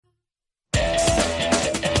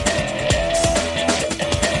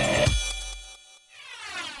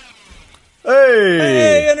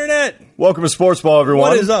Welcome to Sportsball, everyone.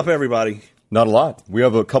 What is up, everybody? Not a lot. We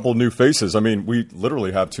have a couple new faces. I mean, we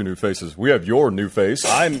literally have two new faces. We have your new face.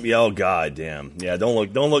 Oh god damn. Yeah,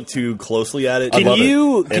 don't look too closely at it. Can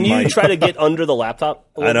you try to get under the laptop?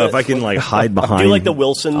 I know if I can like hide behind. Do like the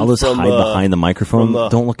Wilson. I'll just hide behind the microphone.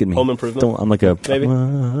 Don't look at me. Home Improvement. I'm like a maybe.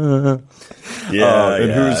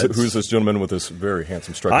 Who's this gentleman with this very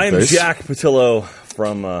handsome striking I'm face? Jack Patillo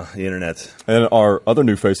from the internet. And our other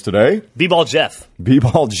new face today, B-Ball Jeff.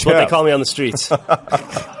 B-Ball Jeff. That's what they call me on the streets.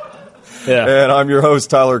 Yeah. And I'm your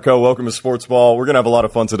host, Tyler Coe. Welcome to Sportsball. We're going to have a lot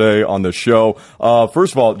of fun today on the show.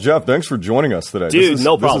 First of all, Jeff, thanks for joining us today. Dude,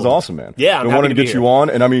 no problem. This is awesome, man. Yeah, I'm We happy wanted to to be get here. you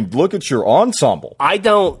on, and I mean, look at your ensemble. I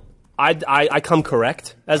come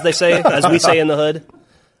correct, as they say, as we say in the hood.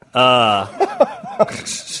 I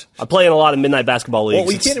play in a lot of midnight basketball leagues.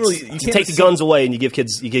 Well, you take the guns away and you give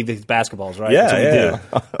kids basketballs, right? Yeah, that's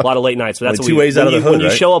what we do. A lot of late nights. But that's Only two ways out of the hood, when you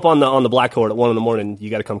right? show up on the black court at 1 a.m,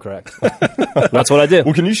 you got to come correct. That's what I do.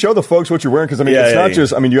 Well, can you show the folks what you're wearing? Because, I mean, it's not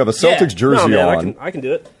just, I mean, you have a Celtics jersey no, man, on. I can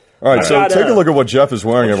do it. All right, so take a look at what Jeff is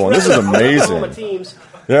wearing, everyone. This is All my amazing. teams.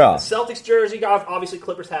 Yeah. Celtics jersey, got obviously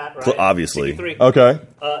Clippers hat, right? Obviously. 63. Okay.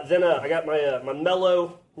 Then I got my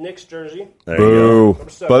Mellow Knicks jersey. There you go. Boo.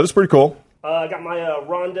 But it's pretty cool. I got my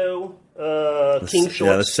Rondo King shorts.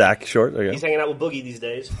 Yeah, the sack short. There you He's go. hanging out with Boogie these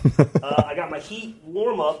days. I got my Heat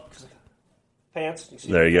warm-up pants.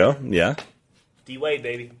 There you go. Yeah. D-Wade,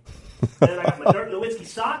 baby. Then I got my Dirk Nowitzki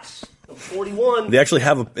socks. I'm 41. They actually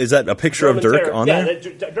have is that a picture of Dirk on there?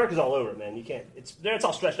 Yeah, Dirk is all over it, man. You can't. It's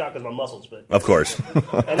all stretched out because of my muscles, but. Of course.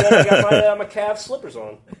 And then I got my Cavs slippers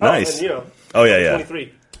on. Nice. And, Oh, yeah.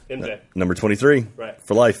 23. MJ. Number 23. Right.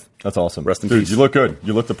 For life. That's awesome. Rest in Dude, peace. you look good.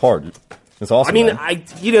 You look the part. It's awesome. I mean, man.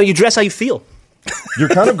 you dress how you feel. You're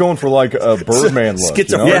kind of going for like a Birdman look.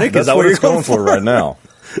 Schizophrenic, That's is that what what it's you're going going for right now.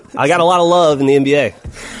 I got a lot of love in the NBA.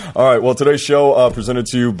 All right. Well, today's show presented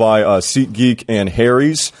to you by SeatGeek and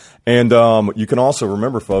Harry's. And you can also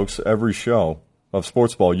remember, folks, every show of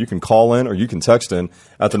Sportsball, you can call in or you can text in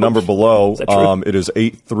at the number below. Is that true? It is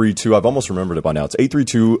 832. I've almost remembered it by now. It's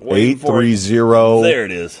 832-830. There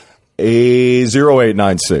it is.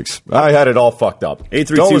 0896. I had it all fucked up.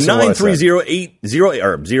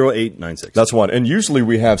 832-930-0896. That's one. And usually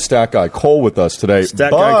we have Stat Guy Cole with us today. Stat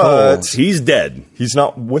Guy Cole. He's dead. He's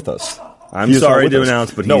not with us. I'm He is not sorry with to us.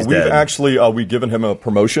 announce, but no, he's we've dead. actually we've given him a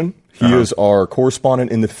promotion. He is our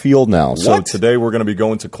correspondent in the field now. So What? today we're going to be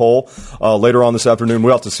going to Cole later on this afternoon.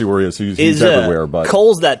 We'll have to see where he is. He's everywhere. But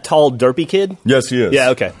Cole's that tall, derpy kid? yes, he is. Yeah,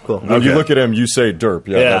 okay, cool. When you look at him, you say derp.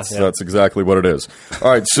 Yeah, That's exactly what it is. All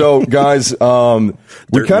right, so guys, we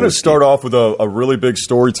kind of start off with a really big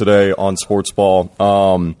story today on Sportsball.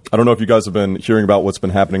 I don't know if you guys have been hearing about what's been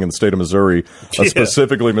happening in the state of Missouri,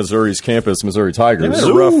 specifically Missouri's campus, Missouri Tigers.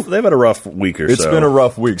 They've had a rough week or so. It's been a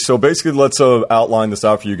rough week. So basically, let's outline this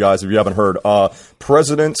out for you guys if you haven't heard. The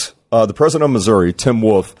president of Missouri, Tim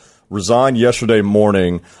Wolf, resigned yesterday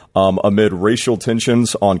morning amid racial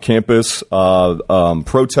tensions on campus,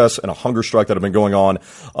 protests, and a hunger strike that have been going on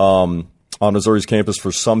Missouri's campus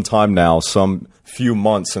for some time now, some few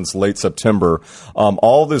months since late September.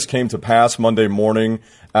 All of this came to pass Monday morning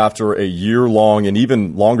after a year-long and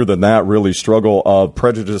even longer than that, really, struggle of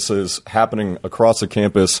prejudices happening across the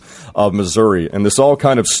campus of Missouri. And this all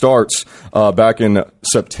kind of starts back in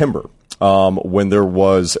September. When there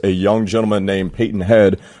was a young gentleman named Peyton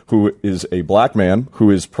Head, who is a black man,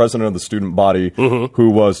 who is president of the student body, who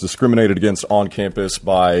was discriminated against on campus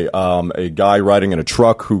by a guy riding in a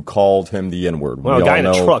truck who called him the N-word. Well, a guy in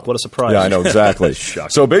a truck, what a surprise. Yeah, I know, exactly.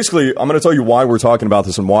 So basically, I'm going to tell you why we're talking about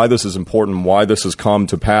this and why this is important, why this has come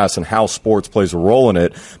to pass, and how sports plays a role in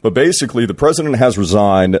it. But basically, the president has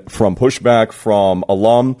resigned from pushback from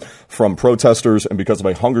alum, from protesters, and because of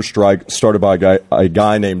a hunger strike started by a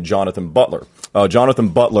guy named Jonathan Butler. Jonathan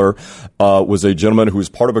Butler was a gentleman who was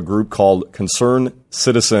part of a group called Concerned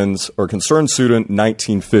Citizens or Concerned Student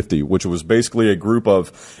 1950, which was basically a group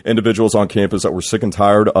of individuals on campus that were sick and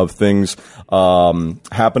tired of things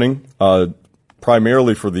happening,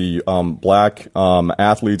 primarily for the black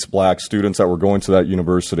athletes, black students that were going to that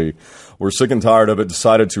university. Were sick and tired of it,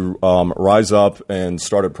 decided to rise up and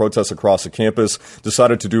started protests across the campus,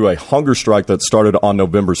 decided to do a hunger strike that started on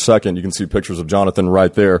November 2nd. You can see pictures of Jonathan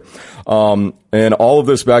right there. And all of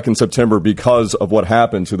this back in September because of what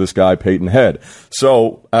happened to this guy, Peyton Head.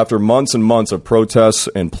 So after months and months of protests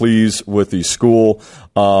and pleas with the school,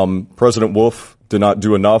 President Wolf did not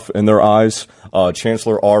do enough in their eyes.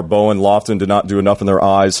 Chancellor R. Bowen Lofton did not do enough in their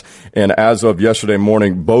eyes. And as of yesterday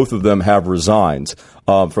morning, both of them have resigned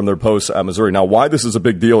from their posts at Missouri. Now, why this is a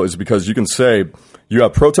big deal is because you can say, You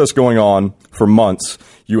have protests going on for months.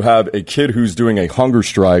 You have a kid who's doing a hunger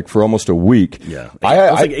strike for almost a week. Yeah. It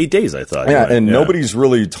was like 8 days, I thought. Yeah, and nobody's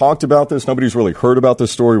really talked about this. Nobody's really heard about this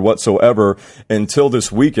story whatsoever until this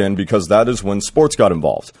weekend, because that is when sports got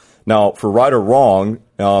involved. Now, for right or wrong,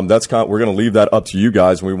 we're going to leave that up to you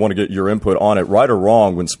guys, and we want to get your input on it. Right or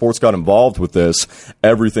wrong, when sports got involved with this,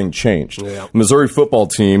 everything changed. Yeah. Missouri football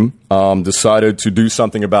team decided to do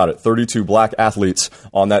something about it. 32 black athletes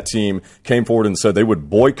on that team came forward and said they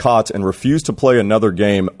would boycott and refuse to play another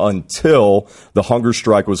game until the hunger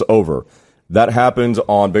strike was over. That happened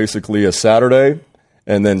on basically a Saturday,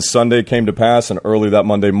 and then Sunday came to pass, and early that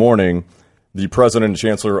Monday morning, the president and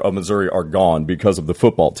chancellor of Missouri are gone because of the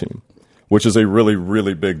football team, which is a really,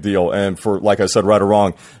 really big deal. And for, like I said, right or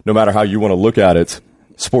wrong, no matter how you want to look at it,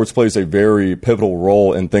 sports plays a very pivotal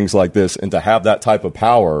role in things like this. And to have that type of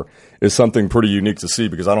power is something pretty unique to see,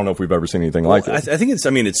 because I don't know if we've ever seen anything like it. I think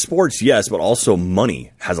it's sports, yes, but also money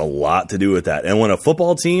has a lot to do with that. And when a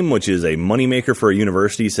football team, which is a moneymaker for a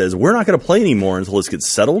university, says we're not going to play anymore until this gets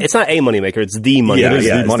settled. It's not a moneymaker, it's the moneymaker. It is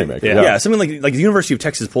the moneymaker. Yeah, something like the University of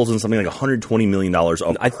Texas pulls in something like $120 million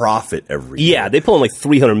of profit every year. Yeah, they pull in like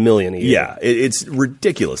 $300 million a year. Yeah, it's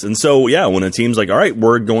ridiculous. And so, when a team's like, all right,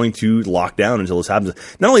 we're going to lock down until this happens.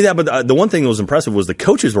 Not only that, but the one thing that was impressive was the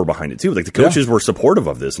coaches were behind it too. Like the coaches were supportive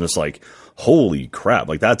of this, and it's like, holy crap,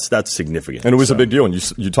 like that's significant. And it was a big deal.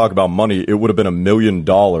 And you talk about money, it would have been $1 million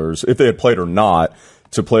if they had played or not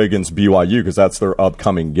to play against BYU, because that's their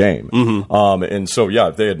upcoming game. Mm-hmm. And so,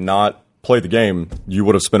 if they had not played the game, you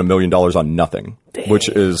would have spent $1 million on nothing. Dang. Which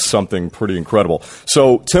is something pretty incredible.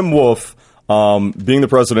 So Tim Wolf, being the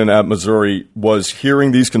president at Missouri, was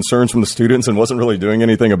hearing these concerns from the students and wasn't really doing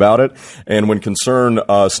anything about it. And when Concerned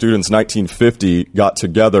Students 1950 got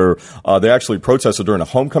together, they actually protested during a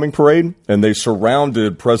homecoming parade, and they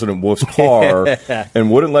surrounded President Wolf's car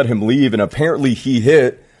and wouldn't let him leave. And apparently he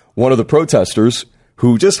hit one of the protesters,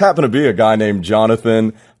 who just happened to be a guy named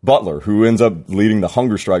Jonathan Butler, who ends up leading the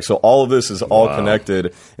hunger strike. So all of this is all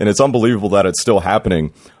connected, and it's unbelievable that it's still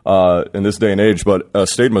happening in this day and age. But a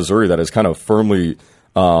state of Missouri that is kind of firmly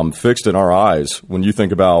fixed in our eyes when you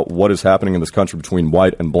think about what is happening in this country between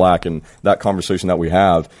white and black, and that conversation that we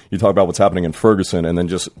have. You talk about what's happening in Ferguson, and then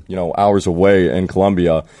just hours away in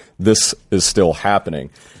Columbia, this is still happening.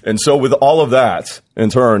 And so with all of that, in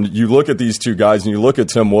turn, you look at these two guys, and you look at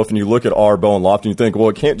Tim Wolf, and you look at Arbo and Lofton, and you think, well,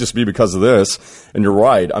 it can't just be because of this. And you're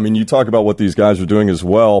right. I mean, you talk about what these guys are doing as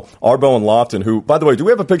well. Arbo and Lofton, who, by the way, do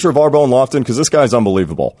we have a picture of Arbo and Lofton? Because this guy's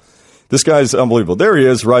unbelievable. This guy's unbelievable. There he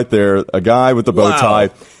is right there, a guy with the bow tie.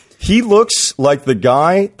 He looks like the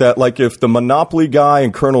guy that, like, if the Monopoly guy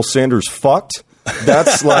and Colonel Sanders fucked,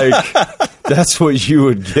 that's what you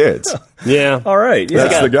would get. Yeah. All right. Yeah.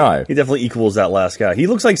 That's the guy. He definitely equals that last guy. He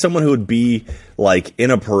looks like someone who would be, like,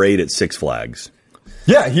 in a parade at Six Flags.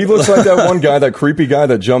 Yeah, he looks like that one guy, that creepy guy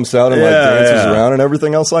that jumps out and dances around and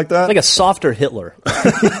everything else like that. Like a softer Hitler.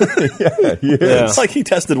 Yeah, he is. It's like he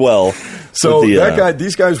tested well. So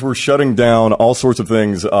these guys were shutting down all sorts of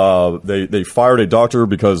things. They fired a doctor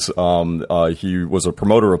because he was a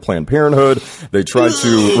promoter of Planned Parenthood. They tried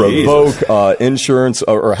to revoke insurance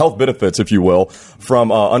or health benefits, if you will,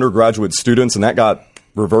 from undergraduate students, and that got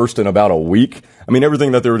reversed in about a week. I mean,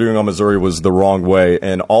 everything that they were doing on Missouri was the wrong way,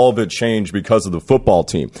 and all of it changed because of the football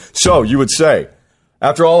team. So you would say,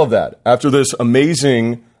 after all of that, after this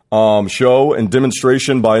amazing show and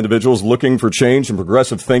demonstration by individuals looking for change and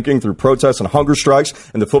progressive thinking through protests and hunger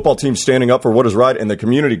strikes, and the football team standing up for what is right, and the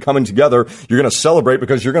community coming together, you're going to celebrate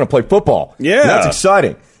because you're going to play football. Yeah. And that's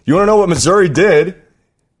exciting. You want to know what Missouri did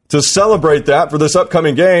to celebrate that for this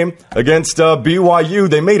upcoming game against BYU?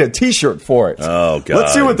 They made a T-shirt for it. Oh, God.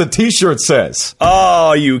 Let's see what the T-shirt says. Oh,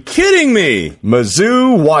 are you kidding me?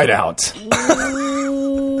 Mizzou Whiteout.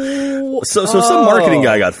 So some marketing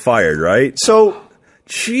guy got fired, right? So,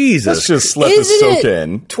 Jesus. Let's just let this soak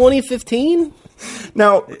in. 2015?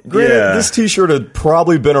 Now, granted, this T-shirt had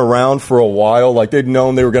probably been around for a while. Like, they'd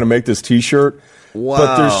known they were going to make this T-shirt. Wow.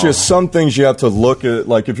 But there's just some things you have to look at.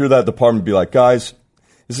 Like, if you're that department, be like, guys,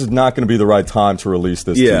 this is not going to be the right time to release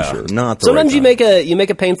this T-shirt. Not the Sometimes right time. you make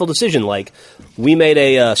a painful decision. Like, we made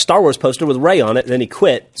a Star Wars poster with Rey on it, and then he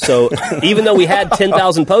quit. So even though we had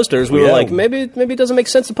 10,000 posters, we were like, maybe it doesn't make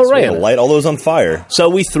sense to put Rey on it. Light all those on fire. So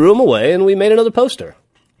we threw them away, and we made another poster.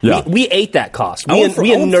 Yeah. We ate that cost. We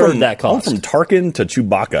unnerved that cost. I went from Tarkin to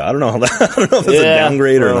Chewbacca. I don't know if it's a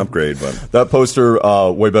downgrade or an upgrade, but that poster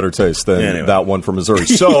way better taste than that one from Missouri.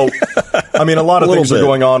 So, I mean, a lot of things are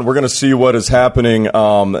going on. We're going to see what is happening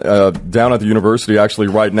down at the university actually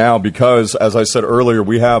right now, because, as I said earlier,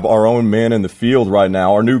 we have our own man in the field right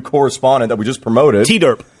now, our new correspondent that we just promoted.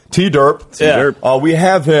 T-Derp. T-Derp. T-Derp. We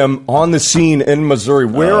have him on the scene in Missouri.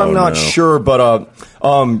 Where, I'm not sure, but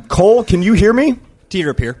Cole, can you hear me?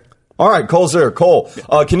 T-Derp here. All right, Cole's there. Cole,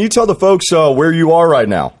 can you tell the folks where you are right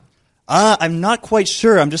now? I'm not quite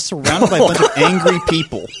sure. I'm just surrounded by a bunch of angry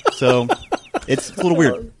people. So it's a little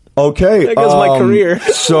weird. Okay. There goes my career.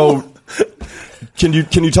 So can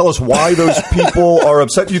you tell us why those people are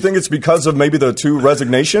upset? Do you think it's because of maybe the 2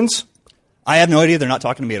 resignations? I have no idea. They're not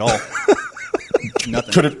talking to me at all.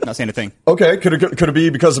 Nothing. Not saying a thing. Okay. Could it be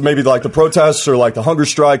because of maybe like the protests or like the hunger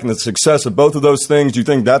strike and the success of both of those things? Do you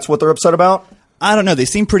think that's what they're upset about? I don't know. They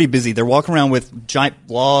seem pretty busy. They're walking around with giant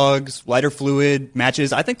logs, lighter fluid,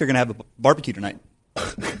 matches. I think they're going to have a barbecue tonight.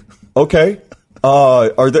 Okay.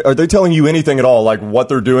 Are they telling you anything at all, like what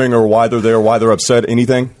they're doing or why they're there, why they're upset,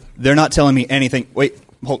 anything? They're not telling me anything. Wait,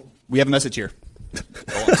 hold. We have a message here.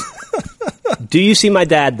 Do you see my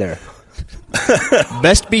dad there?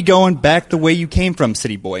 Best be going back the way you came from,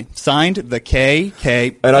 city boy. Signed, the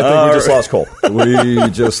KK. And I think we just lost Cole. We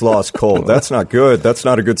just lost Cole. That's not good. That's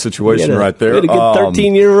not a good situation right there. We had a good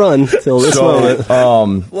 13-year run till this moment.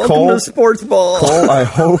 Welcome Cole, to Sportsball. Cole,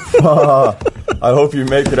 I hope you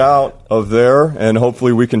make it out of there, and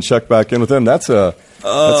hopefully we can check back in with him. That seems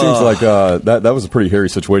like that was a pretty hairy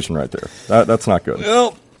situation right there. That's not good.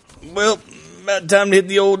 Well, about time to hit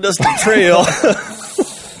the old dusty trail.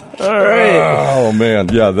 All right. Oh man,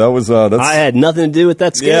 yeah, that was. I had nothing to do with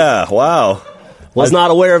that skit. Yeah, wow. Was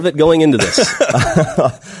not aware of it going into this.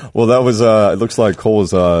 Well, that was. It looks like Cole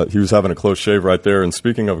was. He was having a close shave right there. And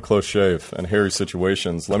speaking of a close shave and hairy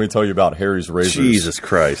situations, let me tell you about Harry's Razors. Jesus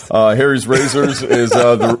Christ. Harry's Razors is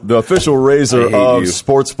the official razor of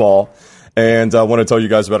Sportsball, and I want to tell you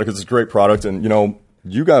guys about it because it's a great product. And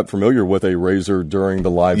you got familiar with a razor during the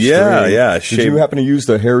live stream. Yeah. Did you happen to use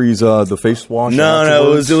the Harry's the face wash?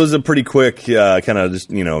 No. It was a pretty quick kind of just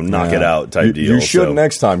knock it out type deal. You should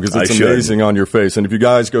next time because it's amazing on your face. And if you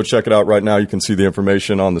guys go check it out right now, you can see the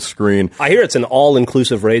information on the screen. I hear it's an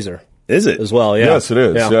all-inclusive razor. Is it? As well, yeah. Yes, it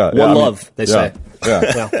is. Yeah. One love, they say.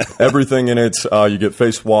 Yeah. Everything in it. You get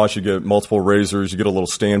face wash, you get multiple razors, you get a little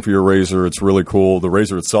stand for your razor. It's really cool. The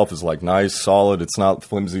razor itself is like nice, solid. It's not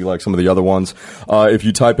flimsy like some of the other ones. If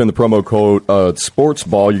you type in the promo code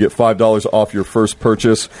Sportsball, you get $5 off your first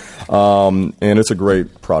purchase. And it's a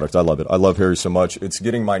great product. I love it. I love Harry so much. It's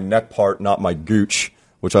getting my neck part, not my gooch,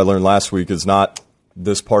 which I learned last week is not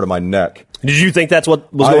this part of my neck. Did you think that's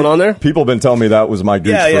what was going on there? People have been telling me that was my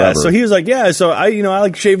gooch forever. Yeah. So he was like, so I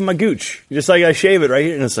like shaving my gooch. Just like I shave it right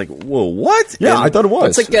here. And it's like, whoa, what? Yeah, I thought it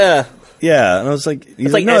was. It's like yeah, and I was like,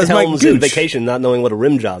 it's like no, Ed it's my Helms gooch. in Vacation not knowing what a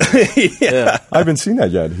rim job is. Yeah. I haven't seen that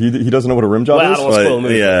yet. He doesn't know what a rim job Well, is? I don't want to spoil the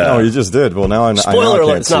movie. Yeah. No, he just did. Well, now I Spoiler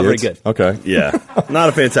alert, it's not very good. Okay. Yeah. Not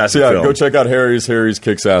a fantastic So, film. go check out Harry's. Harry's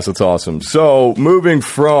kicks ass. It's awesome. So, moving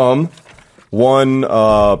from one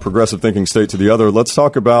progressive thinking state to the other, let's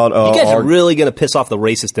talk about you guys are really going to piss off the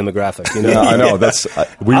racist demographic. You know? Yeah, I know. That's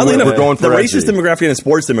we're going for the racist demographic and the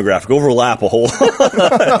sports demographic overlap a whole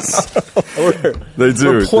lot. They do.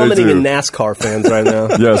 We're plummeting in NASCAR fans right now.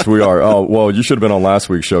 Yes, we are. Oh, well, you should have been on last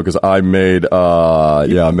week's show because I made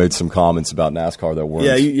I made some comments about NASCAR that weren't.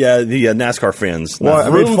 The NASCAR fans. Well, I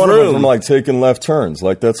made fun of them from like taking left turns.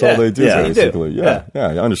 Like that's all they do basically. Yeah,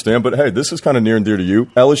 I understand. But hey, this is kind of near and dear to you.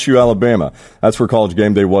 LSU, Alabama. That's where College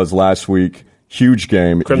Game Day was last week. Huge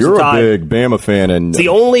game. Crimson You're Tide. a big Bama fan, and The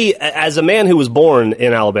only, as a man who was born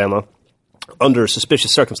in Alabama under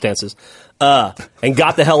suspicious circumstances and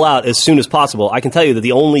got the hell out as soon as possible, I can tell you that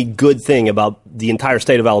the only good thing about the entire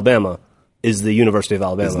state of Alabama is the University of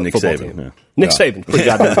Alabama Nick football Saban, team. yeah. Nick Saban, pretty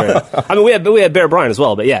goddamn great. I mean, we had Bear Bryant as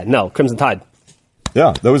well, but Crimson Tide.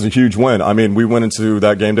 yeah, that was a huge win. I mean, we went into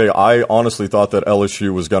that game day. I honestly thought that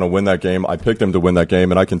LSU was going to win that game. I picked them to win that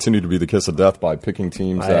game, and I continue to be the kiss of death by picking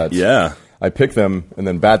teams I pick them, and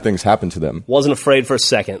then bad things happen to them. Wasn't afraid for a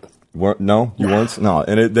second. No, you weren't? No,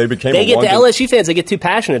 and they became They get the LSU fans, they get too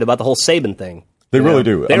passionate about the whole Saban thing. They really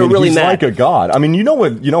do. They were really he's mad. like a god. I mean,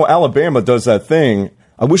 Alabama does that thing.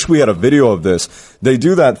 I wish we had a video of this. They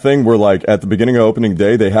do that thing where, like, at the beginning of opening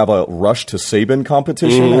day, they have a rush to Saban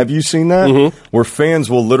competition. Mm-hmm. Have you seen that? Mm-hmm. Where fans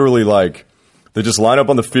will literally, like, they just line up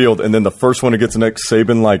on the field, and then the first one who gets Nick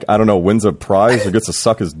Saban, like, I don't know, wins a prize or gets to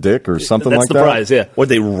suck his dick or something like that. That's the prize, yeah. What,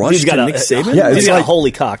 they rushed to Nick Saban? Yeah, He's got a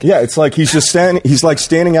holy cock. Yeah, it's like he's just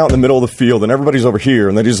standing out in the middle of the field, and everybody's over here,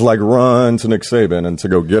 and they just, like, run to Nick Saban and to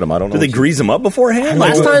go get him. I don't know. Did they grease him up beforehand?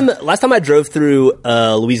 Last time I drove through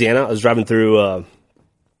Louisiana, I was driving through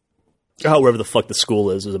wherever the fuck the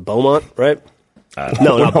school is. Is it Beaumont, right?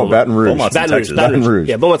 No, not Beaumont. Baton Rouge. Beaumont's in Texas. Baton Rouge.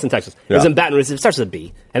 Yeah, Beaumont's in Texas. It was in Baton Rouge. It starts with a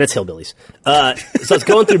B, and it's hillbillies. So it's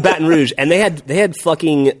going through Baton Rouge, and they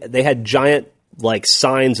had giant like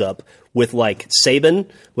signs up with like Saban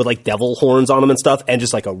with like devil horns on them and stuff, and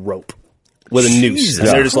just like a rope with a noose. Jesus And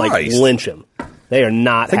they're just like Christ. lynch him. They are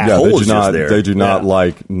not happy. Yeah, Cole they was do just not. there. They do not Yeah.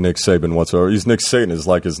 like Nick Saban whatsoever. He's Nick Satan is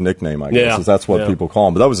like his nickname, I guess. Yeah. That's what Yeah. people call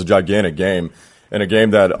him. But that was a gigantic game, and a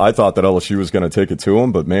game that I thought that LSU was going to take it to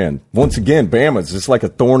him. But man, once again, Bama's just like a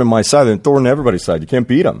thorn in my side and a thorn in everybody's side. You can't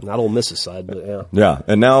beat them. Not Ole Miss's side, but yeah. Yeah,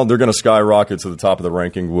 and now they're going to skyrocket to the top of the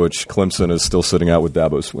ranking, which Clemson is still sitting out with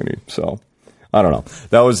Dabo Swinney. So I don't know.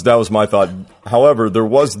 That was my thought. However, there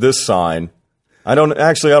was this sign. I don't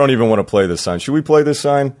even want to play this sign. Should we play this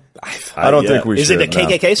sign? I don't think we Is should. it a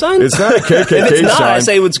KKK sign? It's not a KKK sign. If it's not, I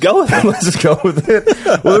say let's go with it. Let's just go with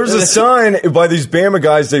it. Well, there's a sign by these Bama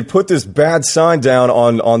guys. They put this bad sign down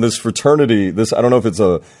on this fraternity. I don't know if it's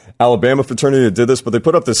a Alabama fraternity that did this, but they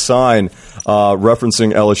put up this sign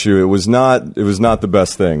referencing LSU. It was not the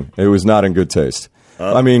best thing. It was not in good taste.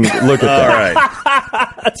 I mean, look at that. All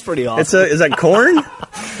right. That's pretty awesome. Is that corn? That's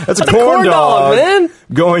a That's a corn corn dog, man.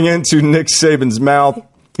 going into Nick Saban's mouth.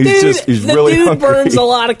 He's the really dude hungry. burns a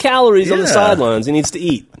lot of calories on the Yeah. sidelines. He needs to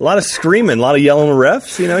eat. A lot of screaming, a lot of yelling at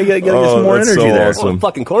refs. You know, you got to get some more that's energy so there. awesome. I'm a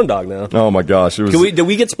fucking corn dog now. Oh my gosh! It was. Do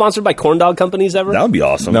we get sponsored by corn dog companies ever? That would be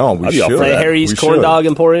awesome. No, we I'd be all should. for Like that. Harry's We Corn should. Dog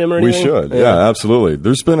Emporium or We anything? should. Yeah, absolutely.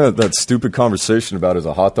 There's been that stupid conversation about is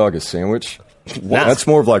a hot dog a sandwich? Nah. That's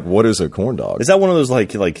more of like what is a corn dog? Is that one of those like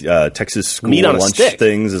Texas school Meat on a lunch stick.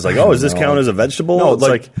 things? Is like, oh, does this count as a vegetable? No, it's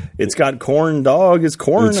like it's got corn dog. It's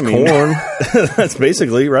corn. It's I mean, corn. that's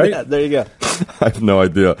basically right. Yeah, there you go. I have no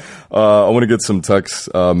idea. I want to get some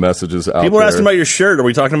text messages out. People are there. asking about your shirt. Are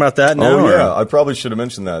we talking about that now? Oh or- yeah, I probably should have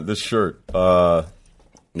mentioned that. This shirt. There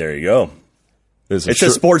you go. Is It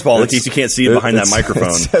says Sportsball in case you can't see it behind that microphone.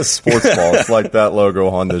 It says Sportsball. It's like that logo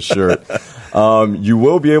on this shirt. You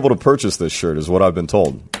will be able to purchase this shirt, is what I've been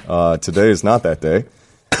told. Today is not that day.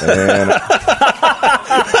 And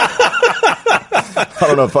I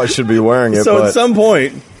don't know if I should be wearing it. So but at some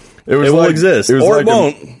point, it will exist, It was or like it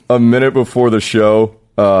won't. A minute before the show.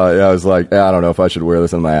 I was like, I don't know if I should wear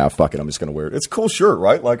this. I'm like, fuck it, I'm just going to wear it. It's a cool shirt,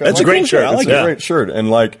 right? Like, It's a great shirt. I like It's a it. great shirt.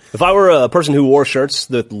 And like, If I were a person who wore shirts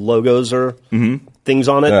that logos or things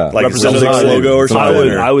on it, Yeah. like a representing Celtics something. logo or It's not something,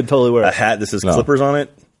 in or I would totally wear a it. hat that says No. Clippers on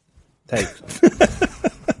it. Hey,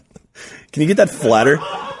 Can you get that flatter?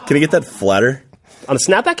 Can you get that flatter? on a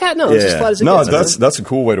snapback hat? No, it's Yeah. as flat as it no, gets. that's a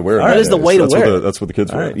cool way to wear it. That is the way to That's wear what it. That's what the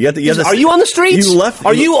kids wear. You have to, Are you on the streets? You left.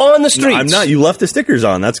 Are you on the streets? No, I'm not. You left the stickers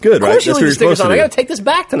on. That's good, Of right? course you That's leave the what you're stickers supposed on. I to got to take this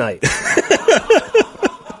back tonight.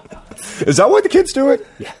 Is that why the kids do it?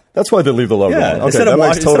 Yeah. That's why they leave the logo Yeah. on. Okay, Instead that of,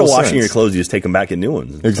 makes instead total of washing sense. your clothes, you just take them back in new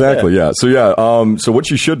ones. Exactly, yeah. So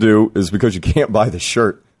what you should do is, because you can't buy the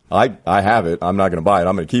shirt, I have it. I'm not going to buy it.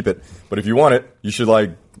 I'm going to keep it. But if you want it, you should,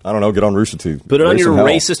 like, I don't know, get on Rooster Teeth. Put it on Raise your some hell.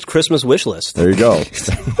 racist Christmas wish list. There you go.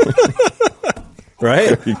 Right?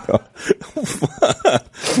 There you go.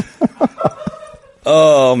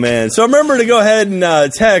 Oh man! So remember to go ahead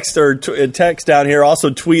and text or text down here.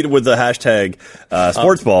 Also tweet with the hashtag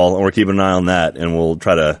Sportsball, and we're keeping an eye on that, and we'll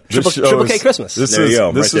try to. Triple K Christmas. This There you is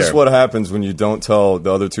go, this right is there. what happens when you don't tell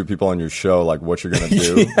the other two people on your show like what you're going to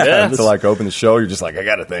do. Yeah. To like open the show, you're just like, I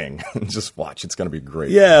got a thing. Just watch. It's going to be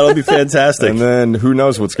great. Yeah, it'll be fantastic. And then who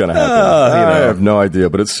knows what's going to happen? you know. I have no idea,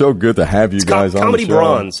 but it's so good to have you guys on comedy the show.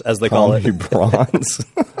 bronze, as they call it. Comedy bronze.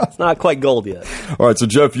 It's not quite gold yet. All right, so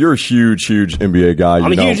Jeff, you're a huge NBA guy.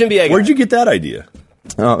 I'm a huge NBA guy. Where'd you get that idea?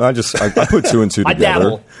 I put two and two I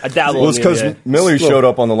together. dabble. Well, it's in the because NBA. Millie showed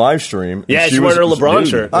up on the live stream. and Yeah, she wearing her LeBron dude,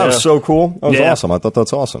 shirt. That Yeah. was so cool. That was Yeah. awesome. I thought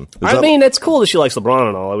that's awesome. I mean, it's cool that she likes LeBron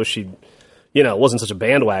and all. I wish she, wasn't such a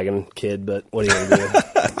bandwagon kid, but what are you going to do?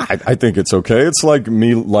 I think it's okay. It's like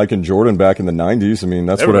me liking Jordan back in the 90s. I mean,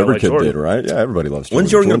 that's Everybody what every liked kid Jordan. did, right? Yeah, everybody loves Jordan.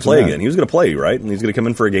 When's Jordan going Jordan's to play the man. again? He was going to play, right? And he's going to come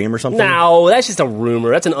in for a game or something. No, that's just a rumor.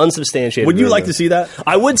 That's an unsubstantiated Would you rumor. like to see that?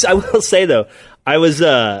 I will say, though, I was,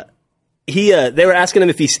 they were asking him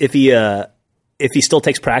if he still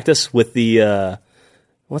takes practice with the,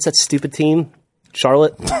 what's that stupid team?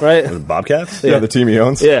 Charlotte, right? The Bobcats? Yeah, the team he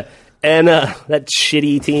owns. Yeah. And that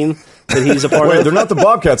shitty team that he's a part Wait, of. they're not the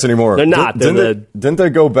Bobcats anymore. They're not. Didn't they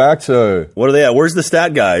go back to... What are they at? Where's the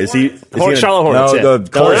stat guy? Is he? Charlotte Hornets. No, yeah. the No,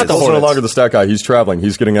 Colts not the no Hornets. longer the stat guy. He's traveling.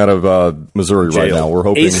 He's getting out of Missouri right Jail. now. We're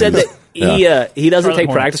hoping He said that Yeah. he doesn't Charlotte take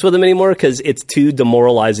Hornets. practice with him anymore because it's too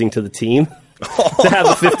demoralizing to the team to have a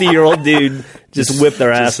 50-year-old dude just whip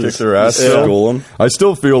their Just asses. kick their ass. Yeah. School him. I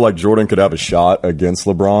still feel like Jordan could have a shot against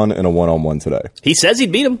LeBron in a one-on-one today. He says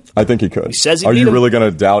he'd beat him. I think he could. He says he'd Are beat you him. really going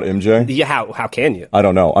to doubt MJ? Yeah, how can you? I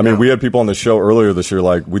don't know. I mean, we had people on the show earlier this year,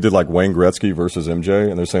 like, we did like Wayne Gretzky versus MJ,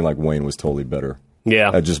 and they're saying like Wayne was totally better.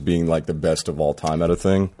 Yeah. At just being like the best of all time at a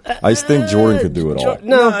thing. I just think Jordan could do it all.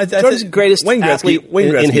 No, Jordan's the greatest athlete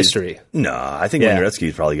in history. No, I think Yeah. Wayne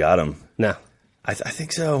Gretzky's probably got him. No. I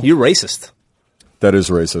think so. You're racist. That is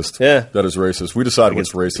racist. Yeah. That is racist. We decide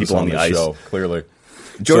what's racist people on on the the ice. show, clearly.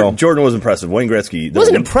 Jordan was impressive. Wayne Gretzky. It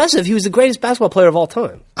wasn't impressive. He was the greatest basketball player of all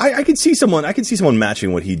time. I could see someone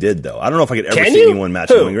matching what he did, though. I don't know if I could ever Can see you? anyone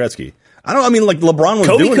matching Who? Wayne Gretzky. I mean, like LeBron was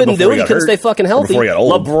Kobe doing couldn't it do before it. He got couldn't hurt, stay fucking healthy. Before he got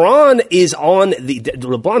old. LeBron is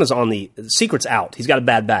on the secret's out. He's got a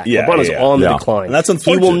bad back. Yeah, LeBron is on the Yeah. decline. And that's He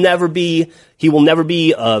will unfortunate. never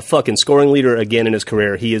be a fucking scoring leader again in his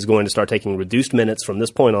career. He is going to start taking reduced minutes from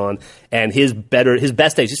this point on. And his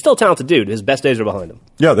best days. He's still a talented dude. His best days are behind him.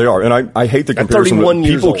 Yeah, they are. And I hate the At comparison. 31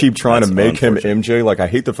 years People old. keep trying to That's make him unfortunate. MJ. Like, I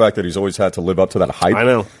hate the fact that he's always had to live up to that hype. I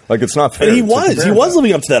know. Like, it's not fair. And he to was compare that.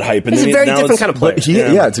 living up to that hype. And He's then a very now different it's- kind of player. But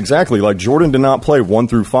yeah, it's exactly. Like, Jordan did not play 1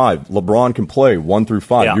 through 5. LeBron can play 1 through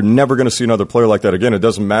 5. Yeah. You're never going to see another player like that again. It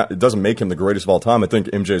doesn't it doesn't make him the greatest of all time. I think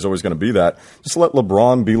MJ is always going to be that. Just let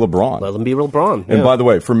LeBron be LeBron. Let him be LeBron. And Yeah. by the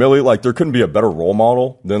way, for Millie, like, there couldn't be a better role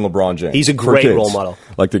model than LeBron James. He's a For great kids. role model.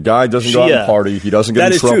 Like, the guy doesn't go out Yeah. and party. He doesn't get That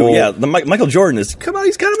in is trouble. true. Yeah, Michael Jordan is. Come on,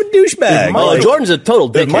 he's kind of a douchebag. Oh, Jordan's a total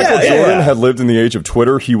dickhead. If Michael Yeah, Jordan yeah. had lived in the age of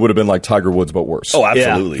Twitter, he would have been like Tiger Woods, but worse. Oh,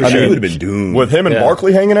 absolutely. Yeah, for He sure. would have been doomed. With him and Yeah.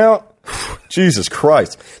 Barkley hanging out, Jesus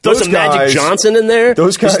Christ. Throw some Magic Johnson in there.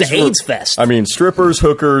 Those guys Just the were- AIDS fest. I mean, strippers,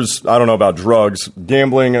 hookers, I don't know about drugs,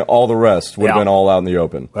 gambling, all the rest would have Yeah. been all out in the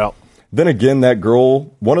open. Well. Then again, that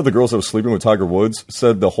girl, one of the girls that was sleeping with Tiger Woods,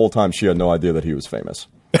 said the whole time she had no idea that he was famous.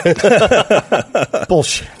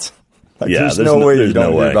 Bullshit. Like, Yeah, there's there's no no- way you there's don't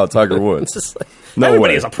no hear way. about Tiger Woods. It's just like, No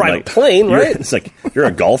everybody way. has a private Like, plane, you're- right? It's like, you're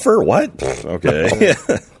a golfer? What? Okay.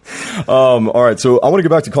 All right, so I want to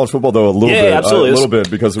get back to college football though a little Yeah, bit, absolutely. a little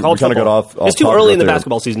bit because we College kind of got football. off. It's too topic early in right the there.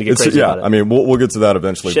 basketball season to get crazy yeah, about it. I mean, we'll get to that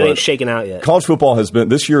eventually. Shit but ain't shaking out yet. College football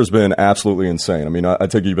this year has been absolutely insane. I mean, I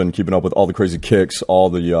think you've been keeping up with all the crazy kicks, all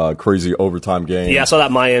the crazy overtime games. Yeah, I saw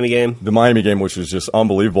that Miami game. The Miami game, which was just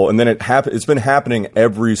unbelievable, and then it's been happening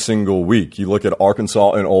every single week. You look at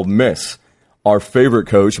Arkansas and Ole Miss. Our favorite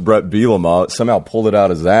coach, Brett Bielema, somehow pulled it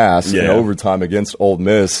out his ass in overtime against Ole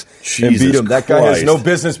Miss and beat him. That guy has Christ. no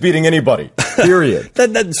business beating anybody, period.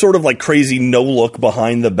 that sort of like crazy no look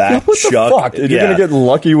behind the back What the chuck. fuck? You're going to get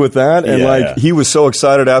lucky with that? And, he was so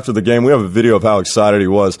excited after the game. We have a video of how excited he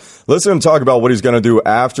was. Listen to him talk about what he's going to do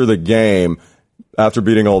after the game, after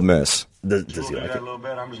beating Ole Miss. Does he like A it? little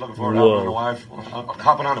bit. I'm just looking forward to helping my wife,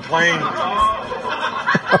 hopping on the plane.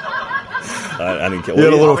 I didn't get He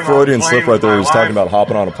had a little Hopping on Freudian the slip plane right there. He was with my talking wife. about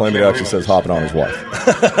hopping on a plane, but he actually says hopping on his wife.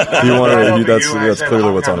 That's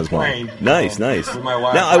clearly what's on his mind. Nice. With my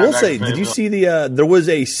wife, Now, I will back say, to did you Facebook. see there was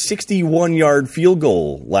a 61-yard field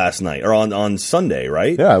goal last night, or on Sunday,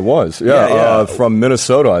 right? Yeah, it was. Yeah. From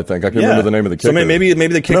Minnesota, I think. I can't remember the name of the kicker. So maybe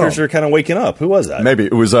the kickers No. are kind of waking up. Who was that? Maybe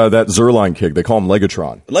it was that Zerline kick. They call him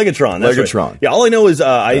Legatron. Legatron. That's Legatron. Right. Yeah, all I know is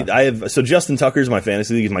I have so Justin Tucker's my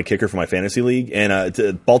fantasy league. He's my kicker for my fantasy league,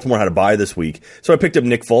 and Baltimore had a bye this week, so I picked up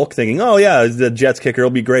Nick Folk, thinking, oh yeah, the Jets kicker will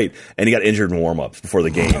be great, and he got injured in warm-ups before the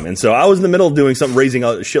game, and so I was in the middle of doing something, raising a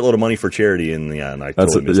shitload of money for charity, and I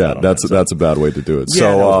totally missed out on that. That's a bad way to do it.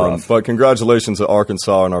 Yeah, that was rough. But congratulations to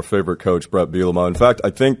Arkansas and our favorite coach Brett Bielema. In fact, I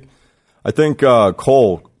think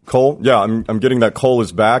Cole. Yeah, I'm getting that Cole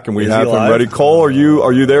is back, and we Is he have him alive? ready. Cole, are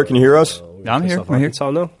you there? Can you hear us? I'm here. I'm here.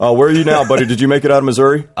 Arkansas, no? Where are you now, buddy? Did you make it out of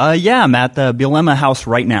Missouri? Yeah, I'm at the Bielema house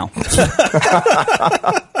right now.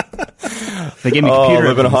 They gave me a Oh, computer.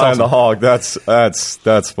 living It's high on the awesome. hog.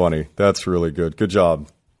 That's funny. That's really good. Good job,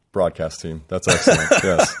 broadcast team. That's excellent.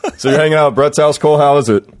 Yes. So you're hanging out at Brett's house, Cole. How is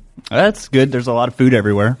it? That's good. There's a lot of food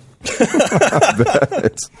everywhere.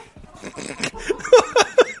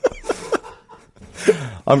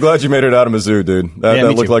 I'm glad you made it out of Mizzou, dude. That Yeah, me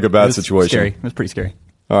looked too. like a It bad was situation. Scary. It was pretty scary.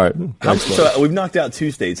 All right. Thanks, bud. So we've knocked out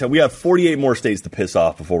 2 states. We have 48 more states to piss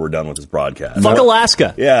off before we're done with this broadcast. Fuck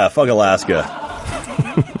Alaska. Yeah, fuck Alaska.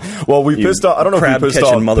 Well, we pissed off. I don't know if we pissed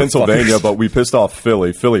off crab-catching Pennsylvania, motherfuckers. but we pissed off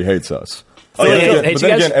Philly. Philly hates us. Oh, yeah, But hates then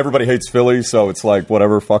you guys? again, everybody hates Philly, so it's like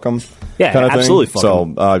whatever, fuck them. Yeah, kind of absolutely thing. fuck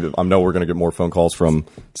 'em. So I know we're going to get more phone calls from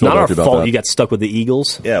It's not our Philadelphia about fault that. you got stuck with the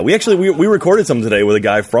Eagles. Yeah, we recorded some today with a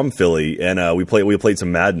guy from Philly, and we played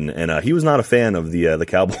some Madden, and he was not a fan of the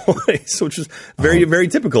Cowboys, which is very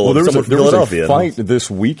typical Well, of someone from there was Philadelphia. a fight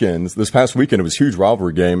this past weekend. It was a huge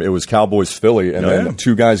rivalry game. It was Cowboys Philly, and then yeah.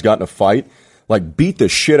 two guys got in a fight, like beat the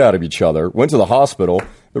shit out of each other. Went to the hospital.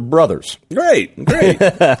 They're brothers. Great.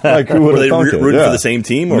 Like who would Were they have thunk it? rooting Yeah. for the same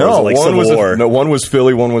team, or no, was it like one Civil was War? No, one was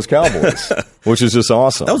Philly, one was Cowboys, which is just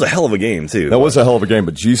awesome. That was a hell of a game too. That was a hell of a game,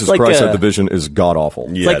 but Jesus Like, Christ, that division is god awful.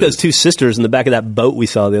 Yeah, It's like it those is. two sisters in the back of that boat we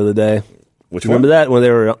saw the other day. Which Remember one? that when they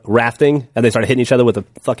were rafting and they started hitting each other with the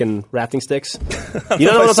fucking rafting sticks? You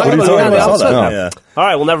know what I'm talking What are you about? talking Yeah, about? the I saw episode? that. Yeah. All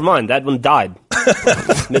right, well, never mind. That one died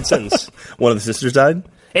mid sentence. One of the sisters died.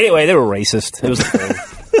 Anyway, they were racist. It was a thing.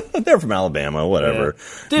 They're from Alabama, whatever.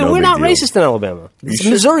 Yeah. Dude, No we're big not deal. racist in Alabama.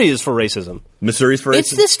 Missouri is for racism. Missouri's for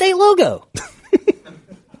It's racism? the state logo.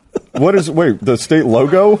 What is? Wait, the state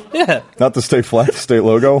logo? Yeah. Not the state flag. The state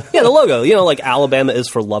logo. Yeah, the logo. You know, like Alabama is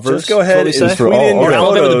for lovers. Just go ahead is what we and say. tweet in Or your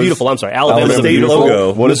Alabama the photos. beautiful. I'm sorry. Alabama the state beautiful.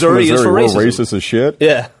 logo. What is Missouri is for We're racism. racist as shit.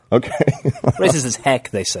 Yeah. Okay. Racist as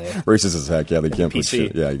heck, they say. Racist as heck. Yeah, they can't put PC.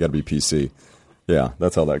 shit. Yeah, you got to be PC. Yeah,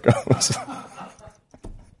 that's how that goes.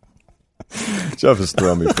 Jeff is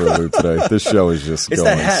throwing me for a loop today. This show is just It's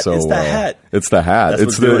going that hat. so It's that hat. It's the hat. That's It's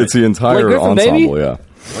what's doing it's the it. entire Blake Griffin, ensemble. baby. Yeah.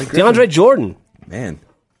 DeAndre Jordan. Man.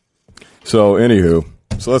 So, anywho,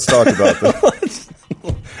 let's talk about this.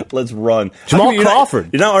 Let's run. Jamal How come Crawford.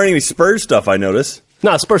 You're not wearing any Spurs stuff, I notice.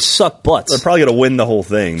 No, Spurs suck butts. They're probably going to win the whole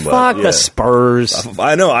thing. But Fuck yeah. the Spurs.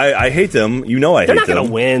 I know. I hate them. You know I They're hate not them. going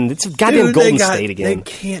to win. It's a goddamn Dude, Golden they got- State again. They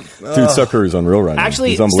can't. Dude, Steph Curry's unreal right now.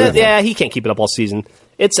 Actually, He's unbelievable. yeah, he can't keep it up all season.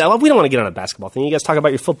 It's we don't want to get on a basketball thing. You guys talk about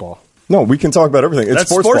your football. No, we can talk about everything. It's That's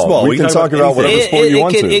sports sports ball. ball. We can talk about whatever anything. sport you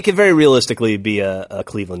want to. It could very realistically be a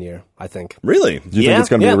Cleveland year, I think. Really? Do you think it's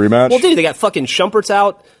going to be a rematch? Well, dude, they got fucking Shumpert's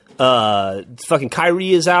out. Fucking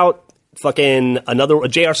Kyrie is out. Fucking another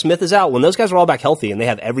J.R. Smith is out. When those guys are all back healthy and they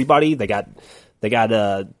have everybody, they got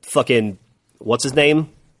fucking what's his name?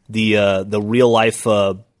 The real life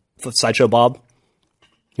Sideshow Bob.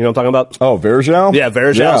 You know what I'm talking about? Oh, Verjao? Yeah,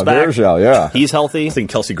 Verjau's yeah, back. Verjao, yeah. He's healthy. I think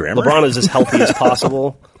Kelsey Grammer. LeBron is as healthy as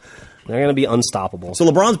possible. They're going to be unstoppable. So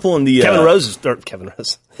LeBron's pulling the Kevin Rose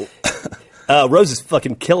is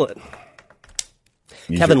fucking killing it.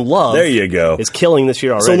 Kevin Love. There you go. Is killing this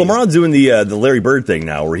year So already. LeBron's doing the Larry Bird thing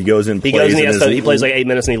now, where he goes in, he plays, goes and and he plays like 8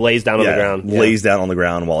 minutes and he lays down on the ground. lays down on the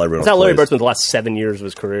ground while everyone That's else how Larry plays. Bird spent the last 7 years of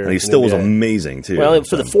his career. And he in still the was NBA. amazing too. Well,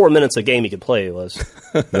 for the 4 minutes a game he could play, it was.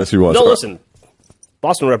 Yes, he was. No, listen.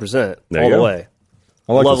 Boston represent There all you the go. way.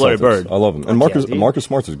 I like love the Larry Celtics. Bird. I love him. And Fuck yeah, dude. Marcus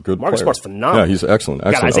Smart's a good Marcus player. Smart's phenomenal. Yeah, he's excellent.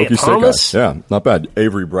 Got Excellent. Isaiah Okie State Thomas. guy. Yeah, not bad.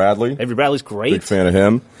 Avery Bradley. Avery Bradley's great. Big fan of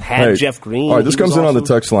him. Had Jeff Green. All right, this He comes was in on the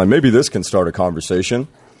awesome. text line. Maybe this can start a conversation.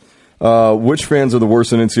 Which fans are the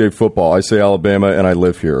worst in NCAA football? I say Alabama, and I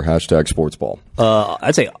live here. Hashtag Sportsball.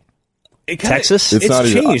 I'd say Texas. It's It's not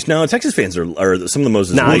even- changed. No, Texas fans are some of the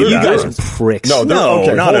most. Nah, you bad. guys are pricks. they're- No, not hold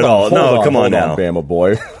at on, all. hold No, come on hold now. Bama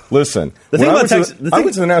boy. Listen, The when thing I about went to Texas- I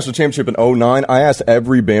went to the national championship in 2009. I asked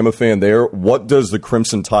every Bama fan there, what does the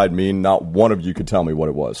Crimson Tide mean? Not one of you could tell me what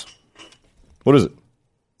it was. What is it?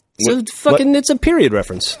 It's a period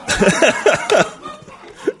reference.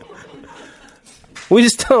 We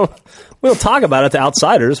don't talk about it to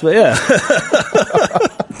outsiders, but yeah.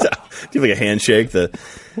 Give like a handshake.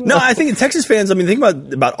 No, I think Texas fans. I mean, the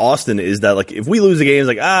thing about Austin is that like if we lose a game, it's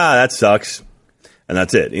like that sucks, and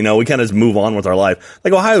that's it. You know, we kind of just move on with our life.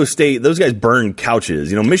 Like Ohio State, those guys burn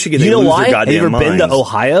couches. You know, Michigan, they You know lose why? their Have goddamn you ever been to minds.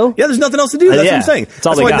 Ohio? Yeah, there's nothing else to do. That's what yeah. I'm saying. That's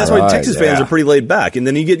all they got. That's why Right, Texas fans yeah. are pretty laid back. And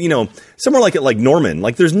then you get somewhere like Norman.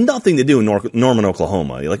 Like there's nothing to do in Norman,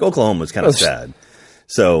 Oklahoma. Like Oklahoma's kind of sad.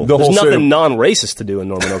 So The There's whole state nothing of- non-racist to do in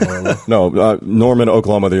Norman, Oklahoma. No, Norman,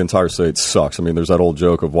 Oklahoma, the entire state sucks. I mean, there's that old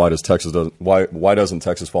joke of why doesn't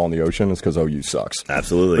Texas fall in the ocean? It's because OU sucks.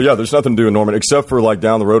 absolutely. But yeah, there's nothing to do in Norman except for like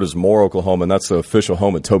down the road is Moore, Oklahoma, and that's the official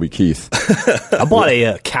home of Toby Keith. I bought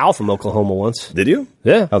a cow from Oklahoma once. Did you?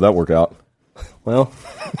 Yeah. How'd that work out? Well,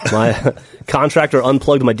 my contractor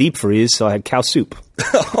unplugged my deep freeze, so I had cow soup.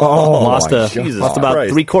 Oh, Lost my Jesus about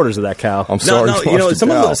Christ. 3/4 of that cow. I'm sorry. No, you know, some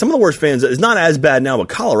cow. of the worst fans. It's not as bad now, but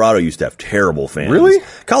Colorado used to have terrible fans. Really?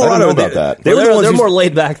 Colorado I didn't know about that. They were the ones They're who- more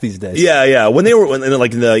laid back these days. Yeah. When they were in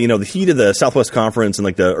like the heat of the Southwest Conference and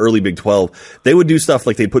like the early Big 12, they would do stuff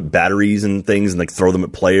like they'd put batteries and things and like throw them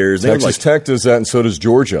at players. They would, Texas like, Tech does that, and so does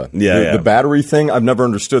Georgia. Yeah, The battery thing, I've never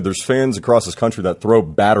understood. There's fans across this country that throw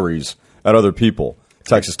batteries at other people.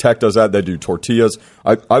 Texas Tech does that. They do tortillas.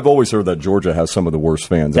 I've always heard that Georgia has some of the worst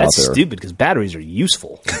fans That's out there. stupid because batteries are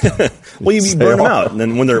useful. well, you burn them are. out, and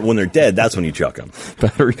then when they're dead, that's when you chuck them.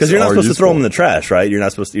 Batteries Because you're not are supposed to throw them in useful. the trash, right? You're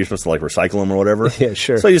supposed to like recycle them or whatever. Yeah,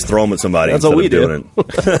 sure. So you just throw them at somebody. That's instead what we of do. doing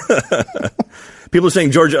it. People are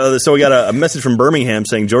saying Georgia. So we got a message from Birmingham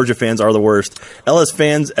saying Georgia fans are the worst.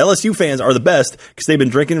 LSU fans are the best because they've been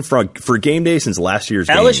drinking for game day since last year's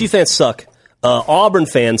game. LSU fans suck. Auburn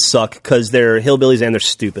fans suck because they're hillbillies and they're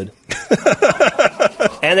stupid.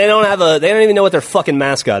 And they don't even know what their fucking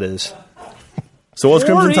mascot is. So what's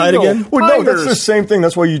Crimson Tide again? Well, no, that's the same thing.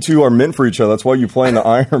 That's why you two are meant for each other. That's why you play in the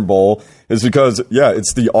Iron Bowl. Is because,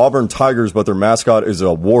 it's the Auburn Tigers, but their mascot is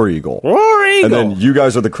a war eagle. War eagle. And then you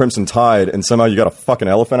guys are the Crimson Tide, and somehow you got a fucking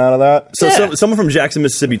elephant out of that? So someone from Jackson,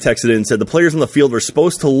 Mississippi texted in and said the players on the field are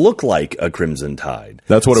supposed to look like a Crimson Tide.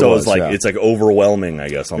 That's what it was. So it's like overwhelming, I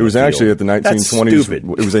guess. It was actually at the 1920s. That's stupid.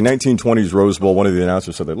 It was a 1920s Rose Bowl. One of the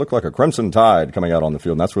announcers said they look like a Crimson Tide coming out on the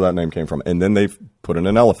field, and that's where that name came from. And then they put in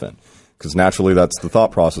an elephant. Because naturally, that's the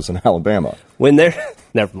thought process in Alabama. When they're...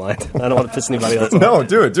 Never mind. I don't want to piss anybody else off. No,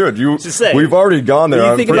 do it. We've already gone there.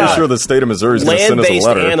 I'm pretty sure the state of Missouri is going to send us a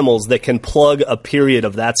letter. Land-based animals that can plug a period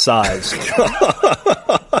of that size.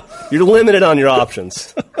 You're limited on your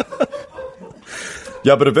options.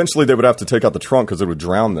 Yeah, but eventually they would have to take out the trunk because it would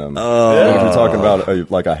drown them. And if you're talking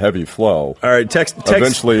about a heavy flow. All right, text.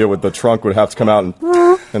 Eventually the trunk would have to come out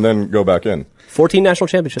and then go back in. 14 national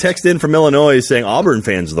championships. Text in from Illinois saying Auburn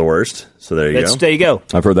fans are the worst. So there you go. There you go.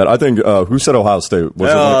 I've heard that. I think, who said Ohio State?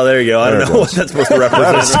 There you go. I don't know what that's supposed to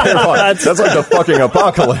represent. That's like the fucking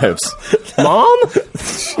apocalypse. Mom?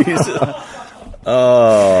 Jesus.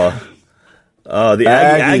 The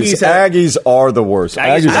Aggies are the worst.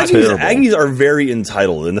 Aggies are terrible. Aggies are very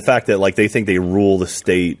entitled in the fact that they think they rule the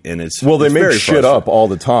state, and it's they make shit up all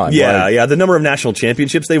the time. Yeah, the number of national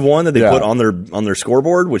championships they've won that they put on their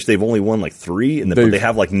scoreboard, which they've only won 3, and they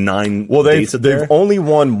have 9. Well, they've only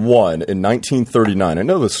won 1 in 1939. I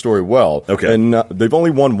know this story well. Okay, and they've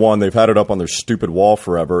only won 1. They've had it up on their stupid wall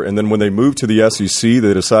forever, and then when they moved to the SEC,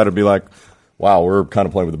 they decided to be like, "Wow, we're kind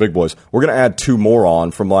of playing with the big boys. We're going to add 2 more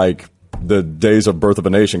on from the days of Birth of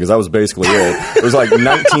a Nation," because that was basically it. It was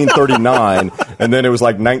 1939, and then it was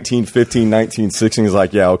 1915, 1916. It's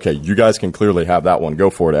okay, you guys can clearly have that one.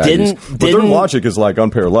 Go for it, Aggies. But their logic is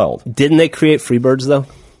unparalleled. Didn't they create Freebirds, though?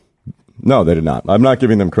 No, they did not. I'm not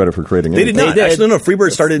giving them credit for creating anything. They did not. Actually, no.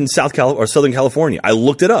 Freebird started in Southern California. I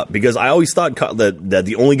looked it up because I always thought that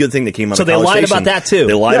the only good thing that came out of College Station... So they lied about that, too.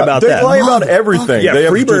 They lied about that. They lie about everything. Yeah, they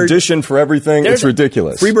have tradition for everything. It's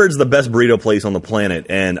ridiculous. Freebird's the best burrito place on the planet,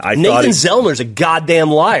 and I thought... Nathan Zellner's a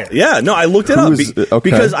goddamn liar. Yeah, no, I looked it up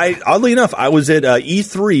because oddly enough, I was at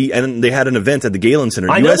E3, and they had an event at the Galen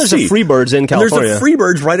Center, I know there's a Freebirds in California. There's a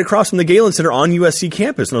Freebirds right across from the Galen Center on USC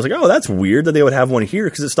campus, and I was like, oh, that's weird that they would have one here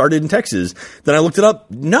because it started in Texas. Then I looked it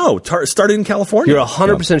up. No, started in California. You're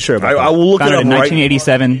 100% sure about that. I will look it up. In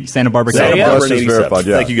 1987, Santa Barbara, California. Verified,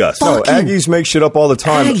 yeah. Thank you, Gus. No, Aggies make shit up all the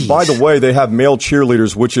time. Aggies. By the way, they have male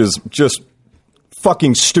cheerleaders, which is just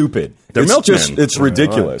fucking stupid. It's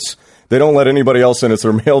ridiculous. They don't let anybody else in. It's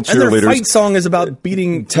their male cheerleaders. And their fight song is about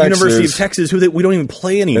beating University of Texas, who we don't even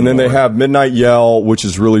play anymore. And then they have Midnight Yell, which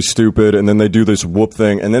is really stupid. And then they do this whoop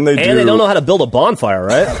thing. And then they don't know how to build a bonfire,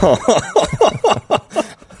 right?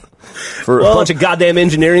 For a bunch of goddamn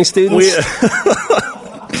engineering students.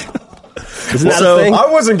 Isn't that a thing?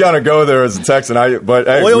 I wasn't going to go there as a Texan, but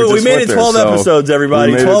hey, we made it 12 episodes,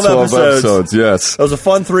 everybody. 12 episodes, yes. That was a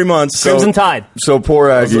fun 3 months. Crimson Tide. So poor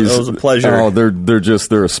Aggies. It was a pleasure. Oh,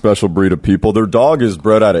 they're a special breed of people. Their dog is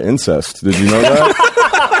bred out of incest. Did you know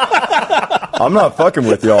that? I'm not fucking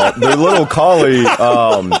with y'all. Their little collie,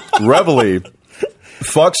 Reveille,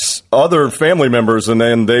 fucks other family members, and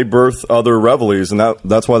then they birth other Reveilles, and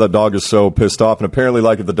that's why that dog is so pissed off. And apparently,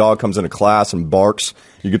 if the dog comes into class and barks,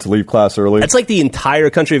 you get to leave class early. That's like the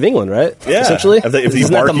entire country of England, right? Yeah. Essentially. If you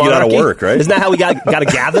bark, you get out of work, right? Isn't that how we got a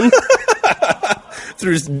Gavin?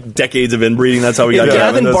 Through decades of inbreeding, that's how we got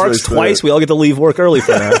Gavin barks twice, we all get to leave work early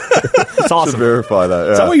for that. It's awesome. To verify that.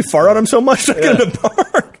 Yeah. Is that why you fart on him so much? I get him to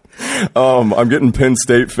bark. I'm getting Penn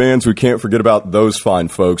State fans. We can't forget about those fine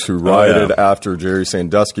folks who rioted after Jerry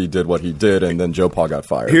Sandusky did what he did, and then Joe Pa got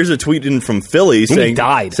fired. Here's a tweet in from Philly saying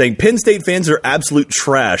Penn State fans are absolute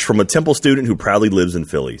trash from a Temple student who proudly lives in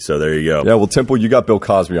Philly. So there you go. Yeah, well, Temple, you got Bill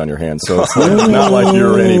Cosby on your hands, so it's not like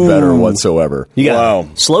you're any better whatsoever. You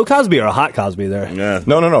got slow Cosby or a hot Cosby there? Yeah.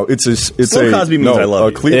 No. It's slow Cosby means I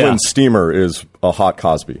love you. Cleveland steamer is a hot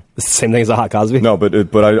Cosby. It's the same thing as a hot Cosby? No, but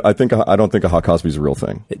I don't think a hot Cosby is a real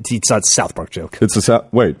thing. It's not a South Park joke.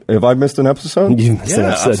 Wait, have I missed an episode? You missed an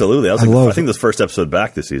episode. Absolutely. I think this first episode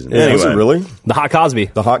back this season. Yeah, is it really? The hot Cosby.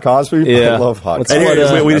 The hot Cosby? Yeah. I love hot Cosby.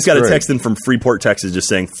 Anyway, we just got a text in from Freeport, Texas, just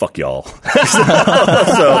saying, fuck y'all. So,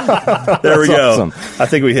 there we go. Awesome. I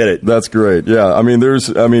think we hit it. That's great. Yeah.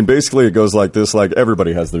 Basically it goes like this,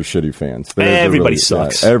 everybody has their shitty fans. Everybody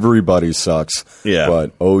sucks. Everybody sucks. Yeah.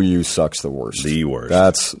 But OU sucks the worst. The worst.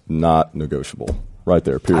 That's not negotiable. Right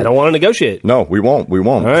there, period. I don't want to negotiate. No, we won't.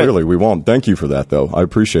 Right. Clearly, we won't. Thank you for that, though. I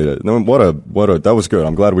appreciate it. No, that was good.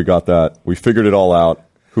 I'm glad we got that. We figured it all out.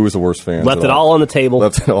 Who was the worst fan? Left it all on the table.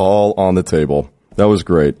 Left it all on the table. That was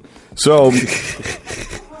great. So,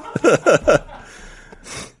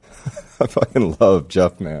 I fucking love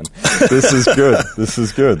Jeff, man. This is good. This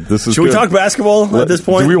is good. This is Should good. we talk basketball at this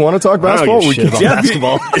point? Do we want to talk basketball? I don't give a shit about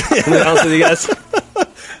basketball. To be honest with you guys.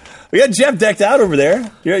 We got Jeff decked out over there.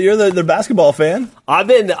 You're the basketball fan. I've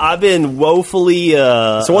been woefully.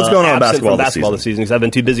 So what's going on in basketball this this season? Because I've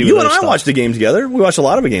been too busy. You with and other I stuff. watched a game together. We watched a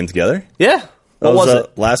lot of a game together. Yeah. What was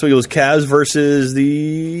it? Last week it was Cavs versus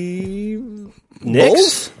the Knicks?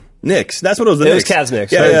 Bulls? Knicks. That's what it was. It was Cavs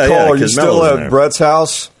Knicks. Yeah, yeah, Cole, yeah, are you 'cause still Melo's in at there. Brett's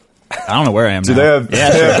house? I don't know where I am Do now. they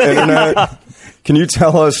have, internet? Can you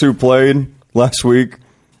tell us who played last week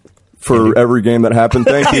for every game that happened?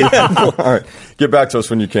 Thank you. All right. Get back to us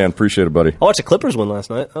when you can. Appreciate it, buddy. I watched the Clippers win last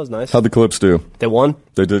night. That was nice. How'd the Clips do? They won.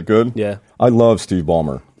 They did good? Yeah. I love Steve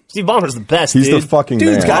Ballmer. Steve Ballmer's the best. He's dude. the fucking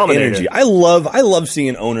Dude's man. got Dominator. energy. I love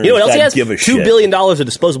seeing owners You know what else he that has? give a $2 shit. billion of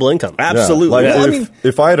disposable income. Absolutely. Like, Well, if, I mean,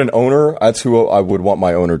 if I had an owner, that's who I would want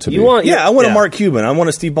my owner to be. You want? yeah, I want a Mark Cuban. I want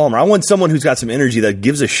a Steve Ballmer. I want someone who's got some energy that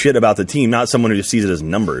gives a shit about the team, not someone who just sees it as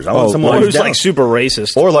numbers. I want someone Who's down. like super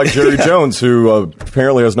racist. Or like Jerry Jones, who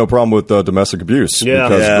apparently has no problem with domestic abuse. Yeah.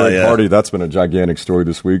 Because Yeah, Greg yeah. Hardy, that's been a gigantic story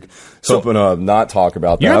this week. So I'm going to not talk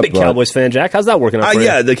about You're that. a big but Cowboys fan, Jack. How's that working out for you?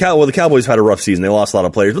 Yeah, the Cowboys had a rough season. They lost a lot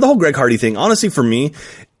of players. But the whole Greg Hardy thing, honestly, for me,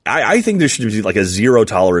 I think there should be like a zero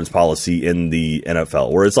tolerance policy in the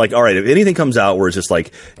NFL where it's like, all right, if anything comes out where it's just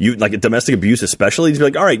like you like domestic abuse, especially, to be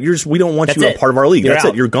like, all right, we don't want That's you it. a part of our league. You're That's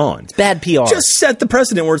out. it. You're gone. It's bad PR. Just set the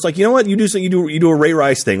precedent where it's like, you know what, you do a Ray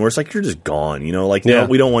Rice thing where it's like you're just gone. You know, like no,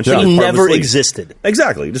 we don't want you. He to be part of never this league. existed.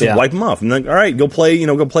 Exactly. Just Yeah. wipe them off and like, all right, go play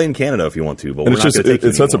in Canada if you want to. But And we're it's not just going to take it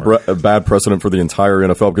you sets anymore. a bad precedent for the entire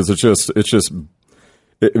NFL because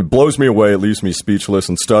it blows me away. It leaves me speechless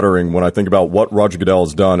and stuttering when I think about what Roger Goodell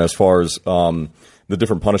has done as far as the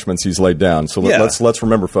different punishments he's laid down. So Yeah. let's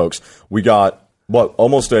remember, folks, we got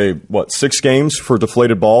almost 6 games for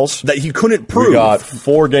deflated balls. that he couldn't prove. We got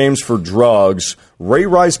 4 games for drugs. Ray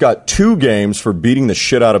Rice got 2 games for beating the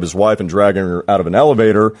shit out of his wife and dragging her out of an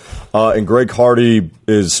elevator. And Greg Hardy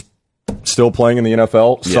is still playing in the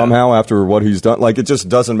NFL somehow after what he's done. Like, it just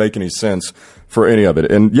doesn't make any sense for any of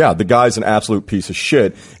it. And yeah, the guy's an absolute piece of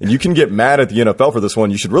shit. And you can get mad at the NFL for this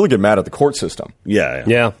one. You should really get mad at the court system.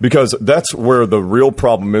 Yeah. Because that's where the real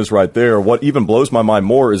problem is right there. What even blows my mind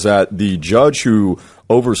more is that the judge who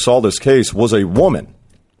oversaw this case was a woman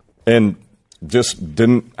and just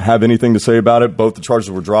didn't have anything to say about it. Both the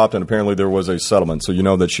charges were dropped, and apparently there was a settlement. So you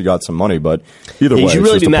know that she got some money. But either way, You should it's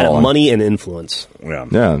really just be mad at appalling. money and influence. Yeah.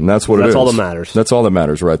 Yeah, and that's what it is. That's all that matters. That's all that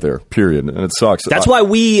matters right there, period. And it sucks. That's why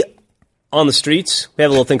we, on the streets, we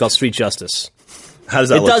have a little thing called street justice. How does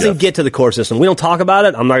that It look, doesn't Jeff? get to the court system. We don't talk about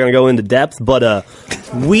it. I'm not going to go into depth, but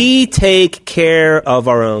we take care of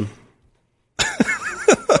our own.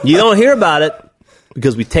 You don't hear about it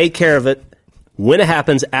because we take care of it when it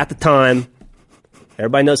happens at the time.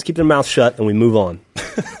 Everybody knows to keep their mouth shut, and we move on.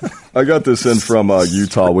 I got this in from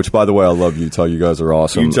Utah, which, by the way, I love Utah. You guys are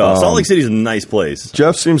awesome. Utah. Salt Lake City's a nice place.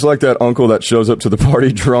 Jeff seems like that uncle that shows up to the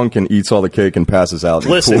party drunk and eats all the cake and passes out. in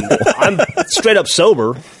the Listen, pool. I'm straight up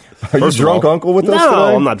sober. Are you First of drunk all. uncle with us No,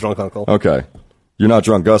 today? I'm not drunk uncle. Okay. You're not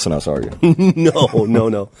drunk gussing us, are you? No.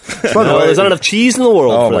 By the way, There's not enough cheese in the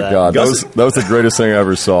world oh for my that. God. Gus- That was the greatest thing I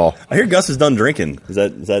ever saw. I hear Gus is done drinking. Is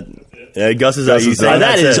that? Yeah, Gus is Gus out. is done.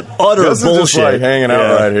 That is utter Gus is bullshit. just like hanging out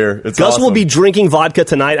Yeah. right here. It's Gus will awesome. be drinking vodka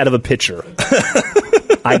tonight out of a pitcher.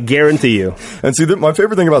 I guarantee you. And see, my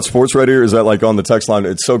favorite thing about sports right here is that, like, on the text line,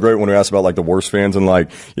 it's so great when we ask about, like, the worst fans. And,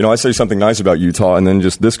 like, you know, I say something nice about Utah, and then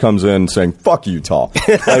just this comes in saying, fuck Utah.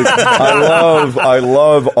 Like, I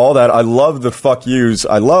love all that. I love the fuck yous.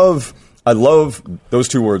 I love those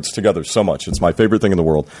 2 words together so much. It's my favorite thing in the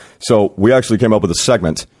world. So we actually came up with a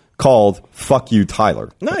segment called Fuck You,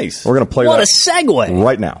 Tyler. Nice. We're going to play What that a segue.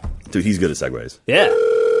 right now. Dude, he's good at segues. Yeah.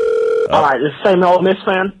 All right, this is Sam Ole Miss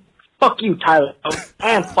fan. Fuck you, Tyler,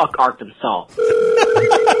 and fuck Arkansas.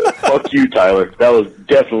 Fuck you, Tyler. That was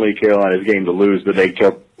definitely Carolina's game to lose, but they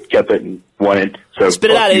kept it and won it. So Spit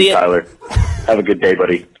it fuck out, you, idiot. Tyler. Have a good day,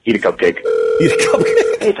 buddy. Eat a cupcake.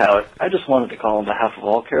 Hey, Tyler. I just wanted to call on behalf of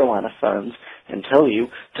all Carolina fans and tell you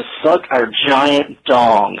to suck our giant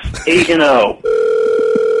dongs. 8-0.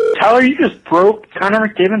 Tyler, you just broke Connor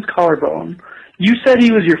McDavid's collarbone. You said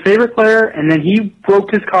he was your favorite player, and then he broke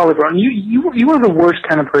his collarbone. You are the worst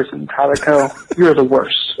kind of person, Tyler Coe. You are the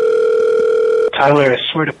worst. Tyler, I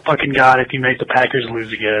swear to fucking God, if you make the Packers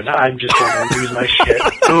lose again, I'm just going to lose my shit.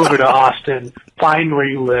 Go over to Austin, find where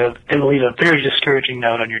you live, and leave a very discouraging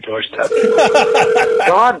note on your doorstep.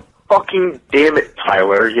 God fucking damn it,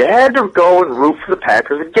 Tyler. You had to go and root for the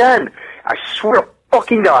Packers again. I swear to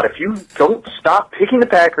fucking God, if you don't stop picking the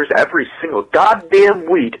Packers every single goddamn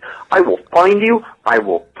week, I will find you, I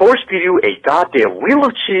will force feed you a goddamn wheel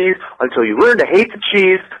of cheese until you learn to hate the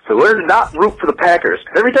cheese, so learn to not root for the Packers.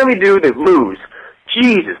 Because every time you do, they lose.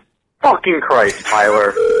 Jesus fucking Christ,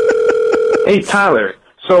 Tyler. Hey, Tyler.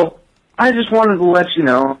 So, I just wanted to let you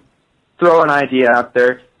know, throw an idea out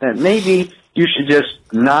there, that maybe you should just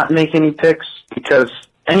not make any picks, because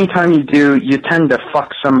anytime you do, you tend to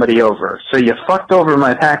fuck somebody over. So you fucked over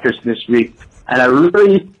my Packers this week, and I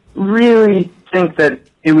really, really think that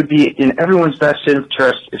it would be in everyone's best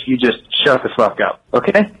interest if you just shut the fuck up,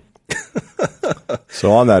 okay?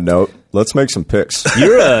 So on that note, let's make some picks.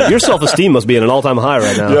 Your self-esteem must be at an all-time high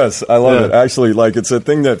right now. Yes, I love it. Actually, like, it's a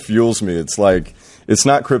thing that fuels me. It's like, it's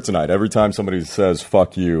not kryptonite. Every time somebody says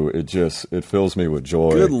 "fuck you," it fills me with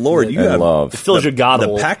joy. Good Lord, you have love. It fills your god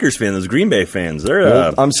hole. The Packers fans, those Green Bay fans, they're.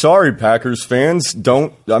 Well, I'm sorry, Packers fans.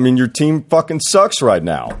 Your team fucking sucks right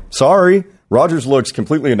now. Sorry. Rodgers looks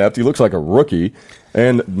completely inept. He looks like a rookie.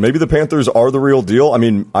 And maybe the Panthers are the real deal. I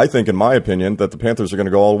mean, I think, in my opinion, that the Panthers are going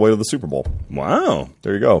to go all the way to the Super Bowl. Wow.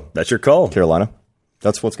 There you go. That's your call. Carolina.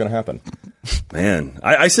 That's what's going to happen. Man,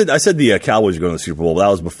 I said the Cowboys are going to the Super Bowl. But that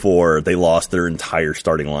was before they lost their entire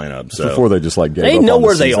starting lineup. So before they just gave they up know on the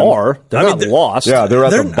where they season. are. They're not lost. Yeah, they're at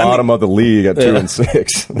the bottom of the league at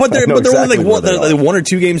 2-6. But they're exactly only like one or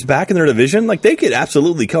two games back in their division. Like, they could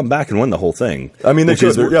absolutely come back and win the whole thing. I mean, which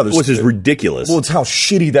is ridiculous. Well, it's how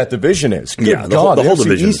shitty that division is. Good yeah, God, the whole NFC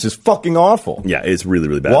division East is fucking awful. Yeah, it's really,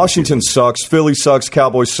 really bad. Washington sucks. Philly sucks.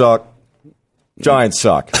 Cowboys suck. Giants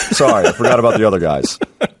suck. Sorry, I forgot about the other guys.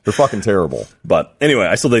 They're fucking terrible. But anyway,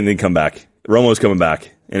 I still think they can come back. Romo's coming back.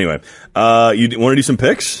 Anyway, you want to do some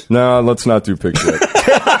picks? No, let's not do picks yet.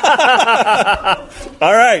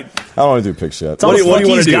 All right. I don't want to do picks yet. What do you want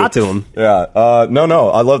to do? Got to him. Yeah. No.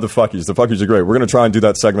 I love the fuckies. The fuckies are great. We're going to try and do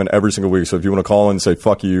that segment every single week. So if you want to call in and say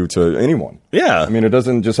fuck you to anyone. Yeah. I mean, it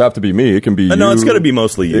doesn't just have to be me. It can be you. No, it's going to be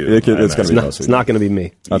mostly you. It's going to be mostly It's not going to be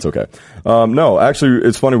me. That's okay. No, actually,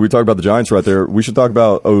 it's funny. We talked about the Giants right there. We should talk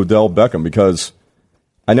about Odell Beckham, because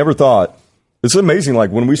I never thought. It's amazing.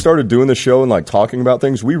 Like, when we started doing the show and like talking about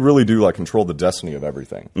things, we really do like control the destiny of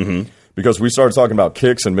everything. Mm-hmm. Because we started talking about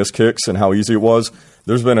kicks and missed kicks and how easy it was.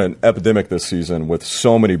 There's been an epidemic this season with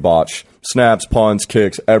so many botch snaps, punts,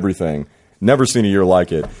 kicks, everything. Never seen a year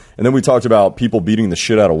like it. And then we talked about people beating the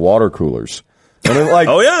shit out of water coolers. And then, like,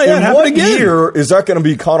 in what year is that going to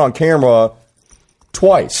be caught on camera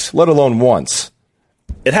twice, let alone once?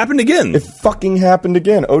 It happened again. It fucking happened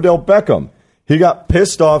again. Odell Beckham. He got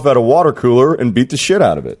pissed off at a water cooler and beat the shit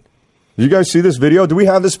out of it. Did you guys see this video? Do we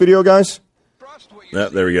have this video, guys?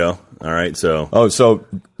 There we go. All right, so.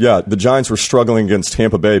 The Giants were struggling against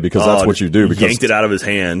Tampa Bay because that's what you do. Because yanked it out of his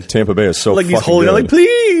hand. Tampa Bay is so like fucking he's holding good. it, like,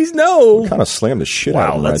 please, no. Kind of slammed the shit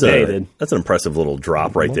out of him that's an impressive little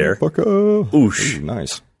drop right there. Oosh. Ooh,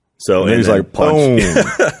 nice. So, and he's like, boom.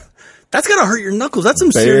 That's got to hurt your knuckles. That's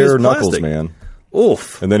some serious plastic. Knuckles, man.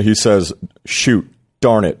 Oof. And then he says, shoot,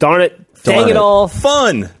 darn it. Dang it all.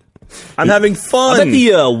 Fun. I'm having fun. I bet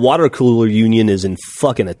the water cooler union is in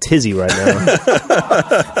fucking a tizzy right now.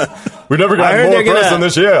 We never got more press than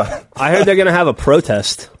this year. I heard they're going to have a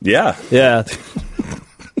protest. Yeah. Yeah.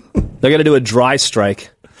 They're going to do a dry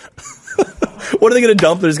strike. What are they going to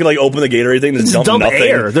dump? They're just going to, like, open the gate or anything and just dump nothing?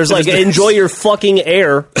 Air. There's like, enjoy your fucking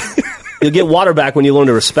air. You'll get water back when you learn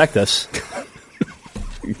to respect us.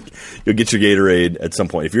 You'll get your Gatorade at some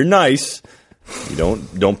point. If you're nice, you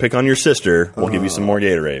don't pick on your sister. We'll give you some more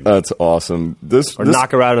Gatorade. That's awesome.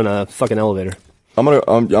 Knock her out in a fucking elevator. I'm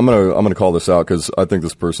gonna call this out because I think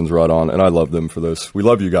this person's right on, and I love them for this. We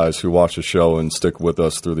love you guys who watch the show and stick with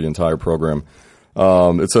us through the entire program.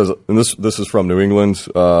 It says, and this is from New England.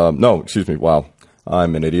 No, excuse me. Wow,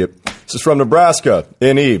 I'm an idiot. This is from Nebraska.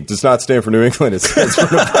 NE does not stand for New England. It stands for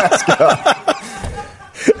Nebraska.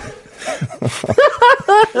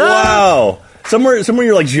 Wow. Somewhere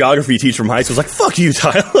your like geography teacher from high school was like, fuck you,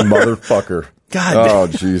 Tyler. Motherfucker. God Oh,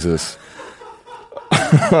 Jesus.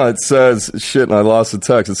 It says, shit, and I lost the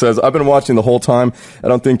text. It says, I've been watching the whole time. I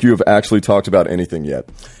don't think you have actually talked about anything yet.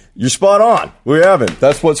 You're spot on. We haven't.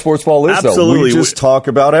 That's what Sportsball is, Absolutely. though. We just talk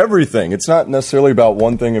about everything. It's not necessarily about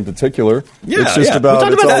one thing in particular. Yeah, it's just about, we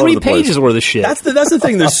talked about 3 pages worth of shit. That's the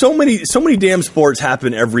thing. There's so many damn sports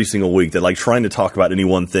happen every single week that, like, trying to talk about any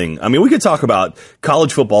one thing. I mean, we could talk about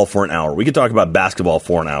college football for an hour. We could talk about basketball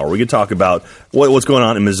for an hour. We could talk about what's going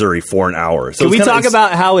on in Missouri for an hour. So can we talk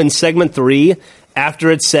about how in segment 3,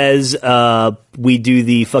 after it says we do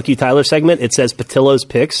the Fuck You Tyler segment, it says Patillo's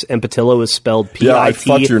Picks, and Patillo is spelled P-I-T-L-L-O. Yeah, I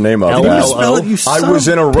fucked your name up. I was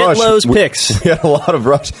in a rush. Pitlo's Picks. We had a lot of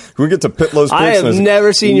rush. Can we get to Pitlow's Picks? I have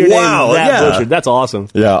never seen your name that butchered. That's awesome.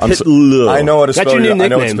 Yeah, I know how to spell That's your new I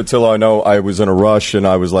know nickname. it's Patillo. I know I was in a rush, and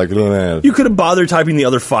I was like, man. You could have bothered typing the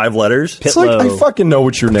other 5 letters. It's like, I fucking know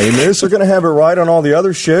what your name is. They're going to have it right on all the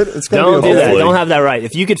other shit. It's going to Don't be do that. Don't have that right.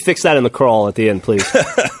 If you could fix that in the crawl at the end, please.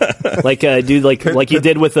 Like you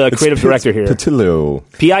did with the creative director here. Patillo.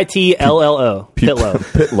 P-I-T-L-L-O. Pitlow.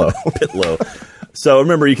 Pitlow. So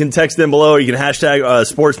remember, you can text in below. You can hashtag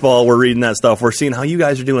Sportsball. We're reading that stuff. We're seeing how you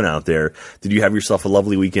guys are doing out there. Did you have yourself a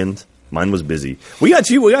lovely weekend? Mine was busy. We got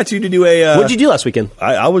you to do a... What'd you do last weekend?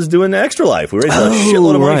 I was doing Extra Life. We raised a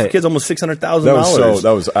shitload of money for kids, almost $600,000.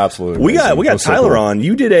 That was absolutely We amazing. got Tyler on.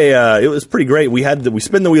 You did it was pretty great. We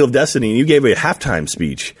spin the wheel of destiny, and you gave a halftime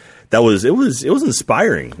speech. It was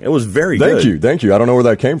inspiring. It was very good. Thank you. I don't know where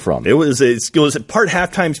that came from. It was part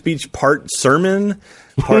halftime speech, part sermon.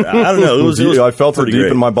 I don't know. It was I felt it deep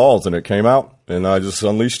great. in my balls, and it came out, and I just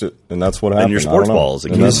unleashed it, and that's what happened. And your sports balls,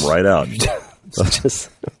 it came right out. Just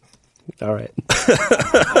all right.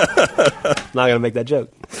 Not gonna make that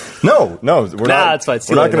joke. No, we're not. It's fine.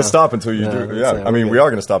 We're not going to stop until you do. Yeah, fine. I mean, we are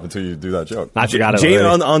going to stop until you do that joke. I forgot it. Jamie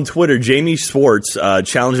on Twitter, Jamie Sports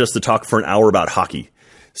challenged us to talk for an hour about hockey.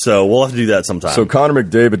 So we'll have to do that sometime. So Connor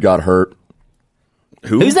McDavid got hurt.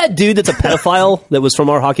 Who's that dude that's a pedophile that was from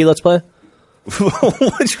our hockey Let's Play?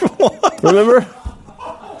 Which one? Remember?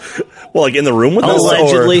 Well, like in the room with us?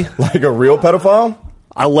 Allegedly. Like a real pedophile?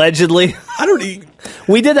 Allegedly. I don't even...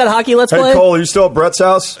 We did that hockey Let's Play? Hey, Cole, are you still at Brett's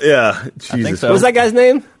house? Yeah. Jesus. I think so. What was that guy's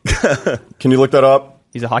name? Can you look that up?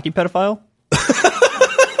 He's a hockey pedophile?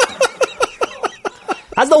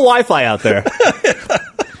 How's the Wi-Fi out there?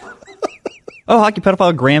 Oh, hockey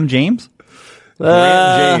pedophile Graham James?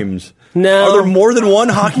 Grant James. No. Are there more than one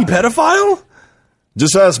hockey pedophile?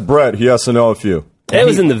 Just ask Brett. He has to know a few. It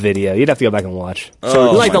was in the video. You'd have to go back and watch.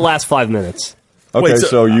 So like the last 5 minutes. Okay, Wait,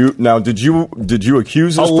 so you now did you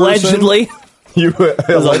accuse this Allegedly. person? You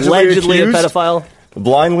allegedly a accused? pedophile.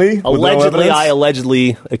 Blindly? With no Allegedly, evidence? I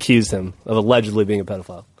allegedly accused him of allegedly being a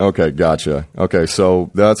pedophile. Okay, gotcha. Okay, so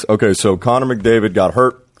so Connor McDavid got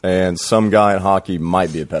hurt, and some guy in hockey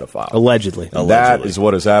might be a pedophile. Allegedly. That is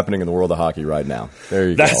what is happening in the world of hockey right now. There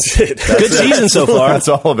you go. That's it. Good season so far. That's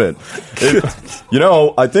all of it.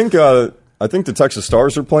 I think the Texas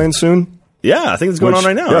Stars are playing soon. Yeah, I think it's going on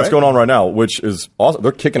right now. Yeah, right? it's going on right now, which is awesome.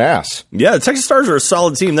 They're kicking ass. Yeah, the Texas Stars are a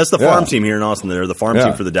solid team. That's the farm team here in Austin. They're the farm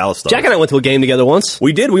team for the Dallas Stars. Jack and I went to a game together once.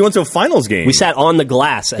 We did. We went to a finals game. We sat on the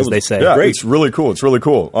glass, as they say. Yeah, Great. it's really cool. It's really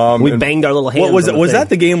cool. We banged our little hands. Was that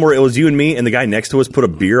the game where it was you and me and the guy next to us put a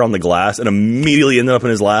beer on the glass and immediately ended up in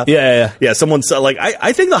his lap? Yeah. Someone said,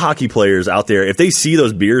 I think the hockey players out there, if they see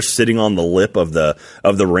those beers sitting on the lip of the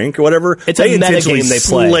rink or whatever, it's they a meta intentionally game they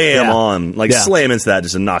play. Slam into that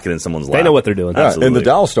just to knock it in someone's lap. They know what they're doing. And the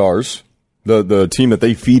Dallas Stars, the team that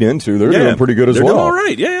they feed into, they're doing pretty good as they're well. Doing all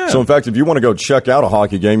right, yeah. So, in fact, if you want to go check out a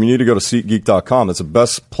hockey game, you need to go to SeatGeek.com. That's the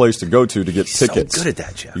best place to go to get tickets. So good at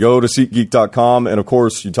that, Jeff. You go to SeatGeek.com, and, of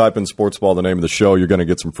course, you type in Sportsball, the name of the show, you're going to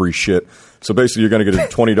get some free shit. So, basically, you're going to get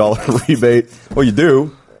a $20 rebate. Well, you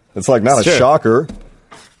do. It's like not a shocker.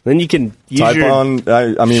 Then you can use type your on.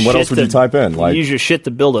 What else would you type in? Use your shit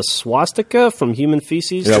to build a swastika from human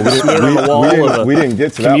feces. Yeah, we didn't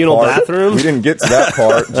get to that communal part. bathroom. We didn't get to that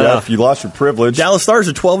part, Jeff. You lost your privilege. Dallas Stars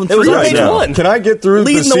are 12-3 It was on right page now. 1. Can I get through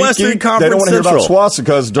Leading the SeatGeek? Western Conference They don't want to hear about Central.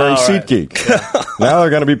 swastikas during SeatGeek. Now they're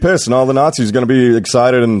going to be pissed, and all the Nazis are going to be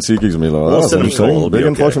excited, and SeatGeek's going to be like, We'll send them coal. It'll be big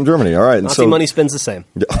influx okay. from Germany. All right. Nazi money spends the same.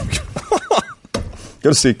 Go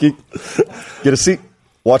to SeatGeek. Get a seat.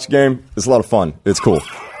 Watch a game. It's a lot of fun. It's cool.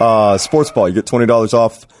 Sportsball. You get $20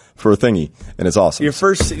 off for a thingy, and it's awesome. Your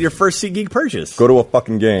first SeatGeek purchase. Go to a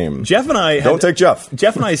fucking game. Jeff and I don't take Jeff.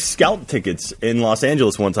 Jeff and I scout tickets in Los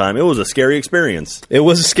Angeles one time. It was a scary experience. It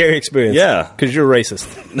was a scary experience. Yeah, because you're racist.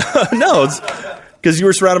 No, it's because you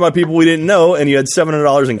were surrounded by people we didn't know, and you had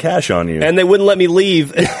 $700 in cash on you, and they wouldn't let me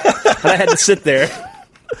leave, and I had to sit there.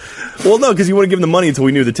 Well, no, because you wouldn't give them the money until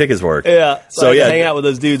we knew the tickets worked. Yeah, so I could hang out with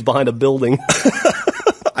those dudes behind a building.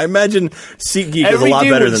 I imagine SeatGeek is a lot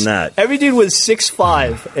better than that. Every dude was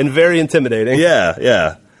 6'5" and very intimidating.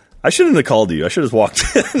 Yeah. I shouldn't have called you. I should have just walked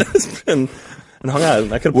in and hung out.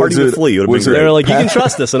 I could have partied with Flea. It would have been great. They were like, you can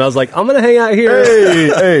trust us. And I was like, I'm going to hang out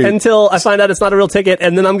here until I find out it's not a real ticket,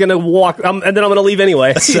 and then I'm going to walk, and then I'm going to leave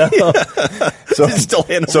anyway. So,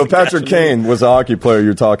 so Patrick Kane was a hockey player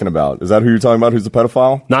you're talking about. Is that who you're talking about, who's the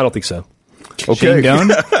pedophile? No, I don't think so. Okay. Shane Doan?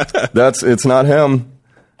 It's not him.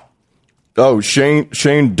 Oh, Shane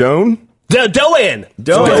Doan? Doan.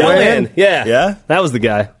 Yeah. Yeah? That was the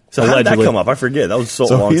guy. So how did that come up? I forget. That was so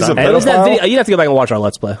a long time ago. It was that video. You'd have to go back and watch our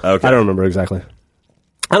Let's Play. Okay. I don't remember exactly.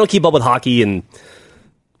 I don't keep up with hockey and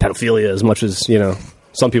pedophilia as much as,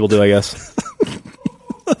 some people do, I guess.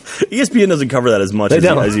 ESPN doesn't cover that as much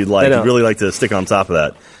as you'd like. You'd really like to stick on top of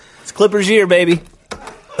that. It's Clippers year, baby.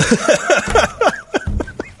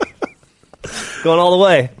 Going all the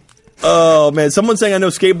way. Oh, man. Someone's saying I know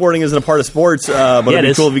skateboarding isn't a part of sports, but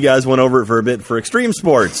it'd be cool if you guys went over it for a bit for extreme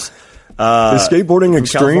sports. Is skateboarding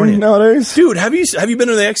extreme California nowadays? Dude, have you been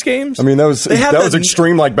to the X Games? I mean, that was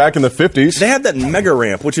extreme like back in the 50s. They have that mega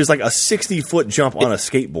ramp, which is like a 60-foot jump on a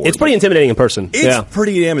skateboard. It's pretty intimidating in person. It's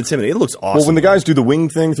pretty damn intimidating. It looks awesome. Well, when the guys do the wing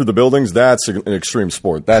thing through the buildings, that's an extreme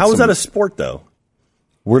sport. How is that a sport, though?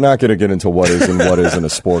 We're not going to get into what is and what isn't a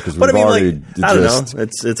sport because we've already I don't know.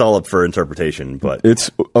 It's all up for interpretation, but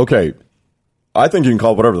it's okay. I think you can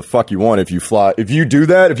call it whatever the fuck you want if you fly. If you do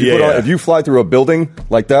that, if you fly through a building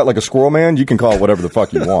like that, like a squirrel man, you can call it whatever the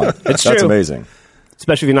fuck you want. That's true. amazing.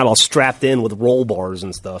 Especially if you're not all strapped in with roll bars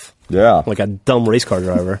and stuff. Yeah. Like a dumb race car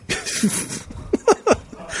driver. I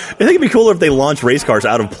think it'd be cooler if they launched race cars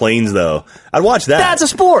out of planes, though. I'd watch that. That's a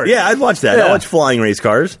sport. Yeah, I'd watch that. Yeah. I'd watch flying race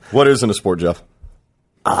cars. What isn't a sport, Jeff?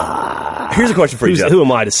 Here's a question for you, Jeff. Who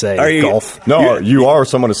am I to say? Golf? No, you are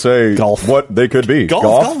someone to say golf. What they could be.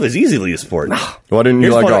 Golf is easily a sport. Why didn't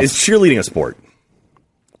you like golf? Is cheerleading a sport?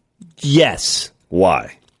 Yes.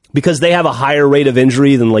 Why? Because they have a higher rate of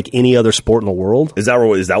injury than like any other sport in the world. Is that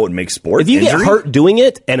what makes sport? If you get hurt doing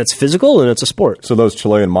it and it's physical, then it's a sport. So those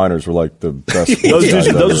Chilean miners were like the best. Those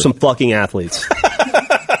are some fucking athletes.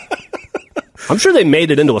 I'm sure they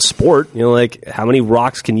made it into a sport. Like how many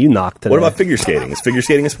rocks can you knock today? What about figure skating? Is figure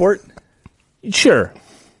skating a sport? Sure.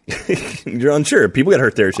 You're unsure. People get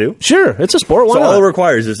hurt there too. Sure, it's a sport. Why not? All it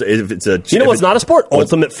requires is if it's a. You know what's not a sport?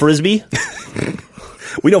 Ultimate frisbee.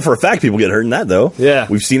 We know for a fact people get hurt in that though. Yeah,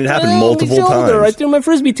 we've seen it happen multiple times. I threw my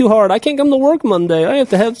frisbee too hard. I can't come to work Monday. I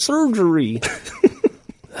have to have surgery.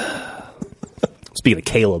 Speaking of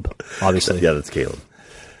Caleb, obviously. Yeah, that's Caleb.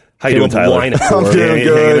 How you doing, Tyler? I'm doing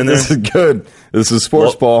good. This is good. This is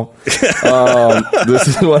Sportsball. This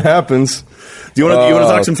is what happens. Do you want to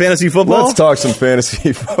talk some fantasy football? Let's talk some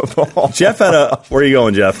fantasy football. Jeff had a. Where are you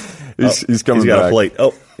going, Jeff? He's coming. He's got back. a plate.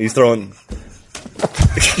 Oh, he's throwing.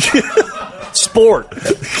 Sport.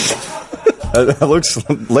 It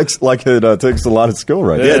looks like it takes a lot of skill,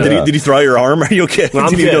 right? Yeah. Did you throw your arm? Are you okay? No,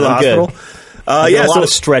 did you go to the hospital? Good. A lot of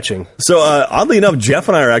stretching. So oddly enough, Jeff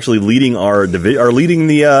and I are actually leading leading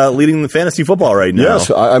the fantasy football right now. Yes,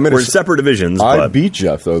 we're in separate divisions. I beat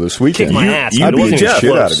Jeff though this weekend. Kicked my ass. You beat Jeff.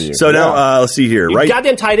 Shit out of you. So now let's see here. Right,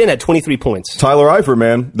 goddamn tight end at 23 points. Tyler Eifert,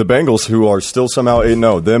 man, the Bengals who are still somehow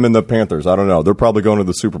 8-0. Them and the Panthers. I don't know. They're probably going to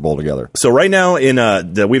the Super Bowl together. So right now we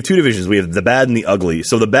have two divisions. We have the bad and the ugly.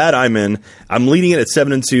 So the bad I'm in. I'm leading it at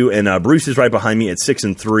 7-2, and Bruce is right behind me at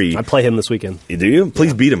 6-3. I play him this weekend. Do you?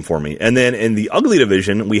 Please beat him for me. And then in the ugly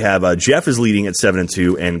division, we have Jeff is leading at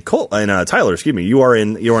 7-2, and Tyler, excuse me, you are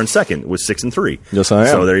in second with 6-3. Yes, I am.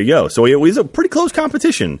 So there you go. So it's a pretty close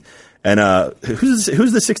competition. And who's the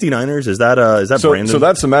 69ers? Is that Brandon? So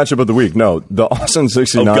that's the matchup of the week. No, the Austin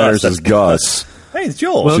 69ers is Gus. Hey, it's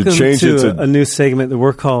Joel. Welcome to a new segment that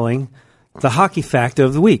we're calling the Hockey Fact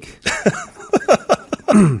of the Week.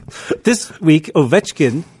 This week,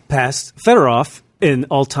 Ovechkin passed Fedorov in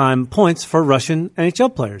all-time points for Russian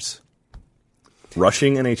NHL players.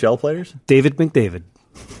 Rushing NHL players? David McDavid.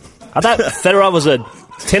 I thought Fedorov was a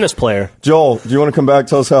tennis player. Joel, do you want to come back and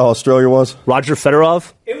tell us how Australia was? Roger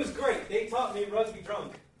Fedorov? It was great. They taught me rugby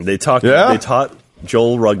drunk. They taught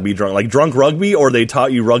Joel rugby drunk. Like drunk rugby, or they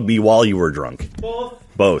taught you rugby while you were drunk?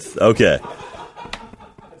 Both. Okay.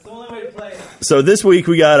 That's the only way to play it. So this week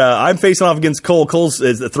we got I'm facing off against Cole. Cole's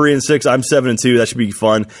is 3-6. I'm 7-2. That should be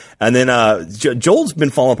fun. And then Joel's been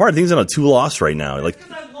falling apart. I think he's on a 2-loss right now. Like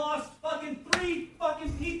I've lost fucking 3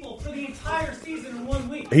 fucking people for the entire season in 1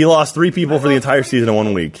 week. he lost 3 people for the entire season in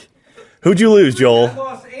 1 week. Who'd you lose, Joel? I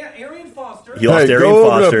lost Arian Foster. He lost Arian go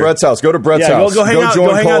Foster. over to Brett's house. Go to Brett's Yeah, house. go hang out- join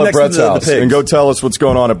go hang Cole out at next to Brett's the house pigs. and go tell us what's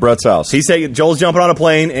going on at Brett's house. He's saying Joel's jumping on a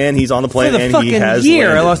plane, and he's on the plane, For the and fucking he has year,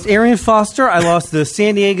 landed. I lost Arian Foster. I lost the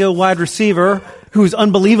San Diego wide receiver, who's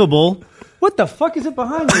unbelievable. What the fuck is it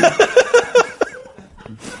behind you?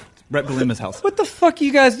 Brett Belima's house. What the fuck are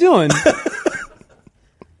you guys doing?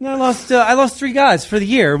 No, I lost 3 guys for the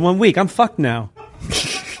year in 1 week. I'm fucked now.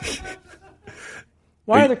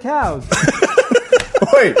 Why are there cows?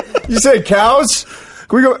 Wait, you said cows?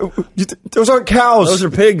 Can we go? Those aren't cows. Those are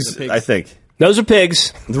pigs, I think. Those are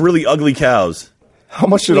pigs. The really ugly cows. How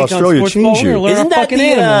much did Week on Australia Sportsball, change we're you? learning Isn't that fucking the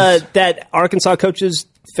animals. that Arkansas coach's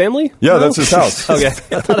family? Yeah, No? that's his house. Okay,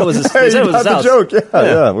 I thought it was his, Hey, it you was his got house. the joke.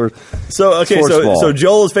 Yeah. We're So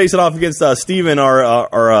Joel is facing off against Steven,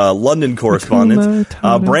 our London correspondent.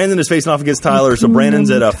 Brandon is facing off against Tyler. So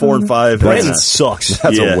Brandon's at 4-5. Brandon sucks.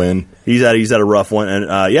 That's a win. He's at a rough one,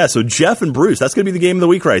 and so Jeff and Bruce. That's going to be the game of the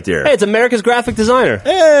week right there. Hey, it's America's graphic designer.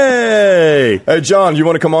 Hey, John, you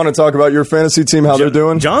want to come on and talk about your fantasy team? How they're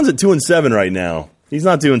doing? John's at 2-7 right now. He's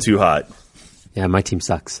not doing too hot. Yeah, my team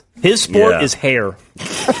sucks. His sport is hair.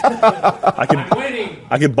 I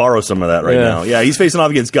could borrow some of that right now. Yeah, he's facing off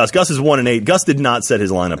against Gus. Gus is 1-8. Gus did not set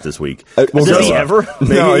his lineup this week. Does he ever?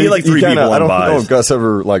 No, he like 3 people on I don't buys. know if Gus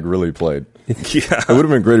ever really played. Yeah. It would have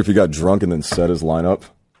been great if he got drunk and then set his lineup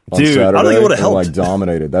on Dude, Saturday. I think it would have helped. And,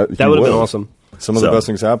 dominated. That would have been awesome. Some of the best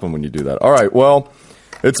things happen when you do that. All right, well,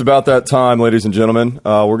 it's about that time, ladies and gentlemen.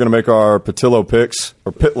 We're going to make our Pitlow picks.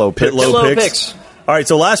 Pitlow picks. All right,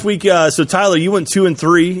 so last week, so Tyler, you went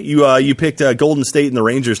 2-3. You picked Golden State and the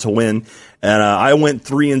Rangers to win, and I went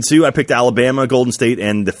 3-2. I picked Alabama, Golden State,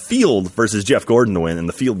 and the Field versus Jeff Gordon to win, and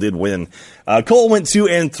the Field did win. Cole went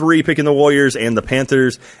 2-3, picking the Warriors and the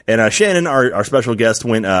Panthers, and Shannon, our special guest,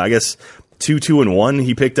 went 2-1.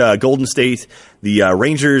 He picked Golden State, the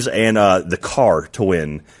Rangers, and the Car to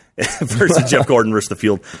win. versus Jeff Gordon versus the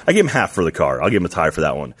Field. I gave him half for the Car. I'll give him a tie for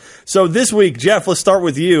that one. So this week, Jeff, let's start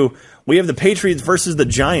with you. We have the Patriots versus the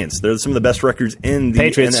Giants. They're some of the best records in the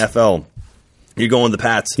NFL. You're going with the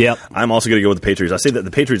Pats. Yep. I'm also going to go with the Patriots. I say that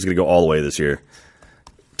the Patriots are going to go all the way this year.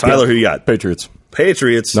 Tyler, who you got? Patriots.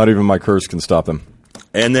 Not even my curse can stop them.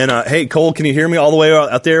 And then, hey, Cole, can you hear me all the way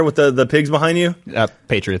out there with the pigs behind you?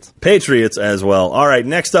 Patriots. Patriots as well. All right,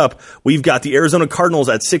 next up, we've got the Arizona Cardinals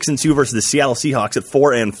at 6-2 versus the Seattle Seahawks at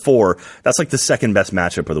 4-4. That's like the second best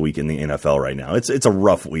matchup of the week in the NFL right now. It's a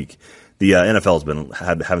rough week. The NFL's been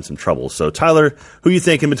having some trouble. So, Tyler, who you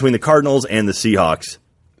thinking between the Cardinals and the Seahawks?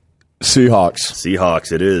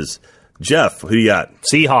 Seahawks it is. Jeff, who you got?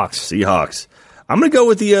 Seahawks. I'm going to go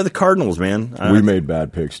with the Cardinals, man. We made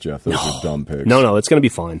bad picks, Jeff. Those are dumb picks. No, it's going to be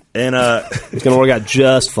fine. And it's going to work out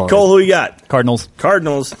just fine. Cole, who you got?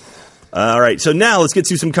 Cardinals. All right, so now let's get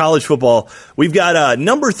to some college football. We've got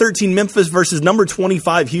number 13 Memphis versus number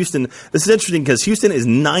 25 Houston. This is interesting because Houston is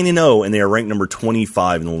 9-0 and they are ranked number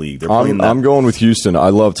 25 in the league. They're playing I'm going with Houston. I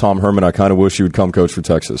love Tom Herman. I kind of wish he would come coach for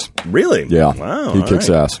Texas. Really? Yeah. Wow. He kicks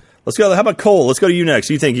ass. Let's go. How about Cole? Let's go to you next.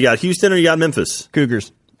 You think you got Houston or you got Memphis?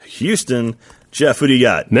 Cougars. Houston. Jeff, who do you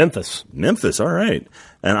got? Memphis. All right.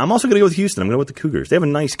 And I'm also going to go with Houston. I'm going to go with the Cougars. They have a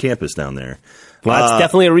nice campus down there. Well, that's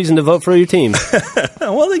definitely a reason to vote for your team.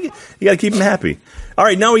 Well, you got to keep them happy. All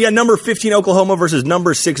right, now we got number 15 Oklahoma versus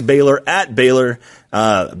number 6 Baylor at Baylor.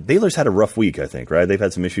 Baylor's had a rough week, I think, right? They've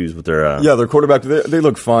had some issues with their... their quarterback. They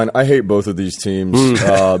look fine. I hate both of these teams.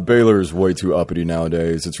 Baylor is way too uppity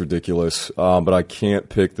nowadays. It's ridiculous. But I can't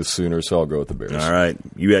pick the Sooners, so I'll go with the Bears. All right.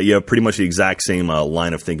 You have pretty much the exact same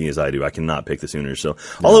line of thinking as I do. I cannot pick the Sooners. So,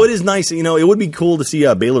 although it is nice, it would be cool to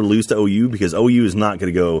see Baylor lose to OU because OU is not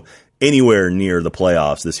going to go anywhere near the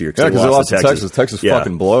playoffs this year. Yeah, because they lost to Texas. Texas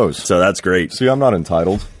fucking blows. So that's great. See, I'm not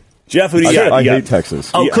entitled. Jeff, who do you got? I hate Texas.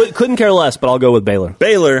 Oh, couldn't care less, but I'll go with Baylor.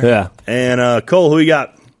 Yeah. And Cole, who you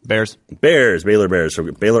got? Bears. Baylor Bears.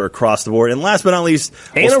 So Baylor across the board. And last but not least...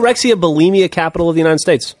 Anorexia bulimia capital of the United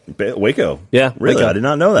States. Waco. Yeah. Really? Waco. I did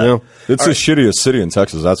not know that. Yeah. It's the shittiest city in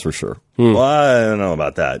Texas, that's for sure. Well, I don't know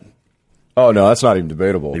about that. Oh, no, that's not even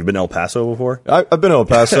debatable. You've been to El Paso before? I've been to El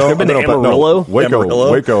Paso. You've been to Amarillo? Waco.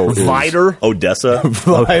 Vidor? Odessa?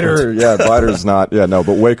 Vidor. Yeah, Vidor's not. Yeah, no,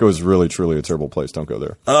 but Waco is really, truly a terrible place. Don't go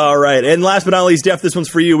there. All right. And last but not least, Jeff, this one's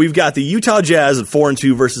for you. We've got the Utah Jazz at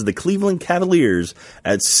 4-2 versus the Cleveland Cavaliers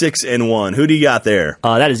at 6-1. Who do you got there?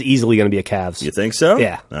 That is easily going to be a Cavs. You think so?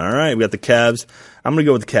 Yeah. All right. We got the Cavs. I'm going to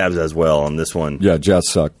go with the Cavs as well on this one. Yeah, Jazz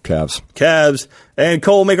suck. Cavs. And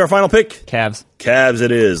Cole, make our final pick. Cavs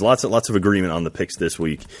it is. Lots of agreement on the picks this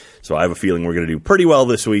week. So I have a feeling we're going to do pretty well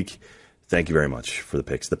this week. Thank you very much for the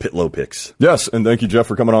picks, the Pitlow picks. Yes, and thank you, Jeff,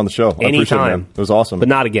 for coming on the show. I appreciate it, man. It was awesome. But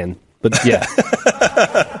not again. But yeah.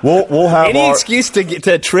 We'll have any excuse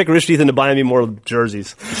to trick Rich Ethan into buying me more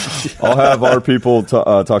jerseys. I'll have our people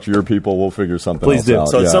talk to your people. We'll figure something Please do. out.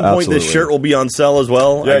 So at some point, this shirt will be on sale as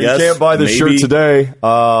well. Yeah, I guess. you can't buy this shirt today.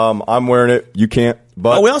 I'm wearing it. You can't.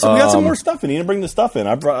 But we got some more stuff in. You need to bring the stuff in.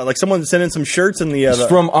 I brought someone sent in some shirts and it's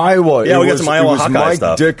from Iowa. Yeah, we got some Iowa Hawkeye Mike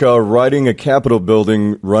stuff. Ditka riding a Capitol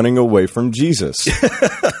building, running away from Jesus,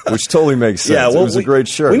 which totally makes sense. Yeah, well, it was a great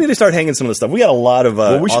shirt. We need to start hanging some of the stuff. We got a lot of.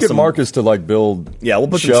 We should awesome... get Marcus to build. Yeah, we'll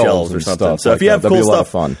put some shelves or something. So like if you have that'd cool be a lot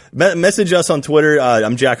stuff, of fun. Message us on Twitter.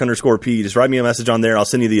 I'm Jack_P. Just write me a message on there. I'll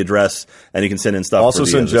send you the address, and you can send in stuff. Also for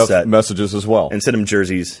send Jeff messages as well, and send him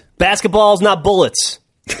jerseys. Basketballs, not bullets.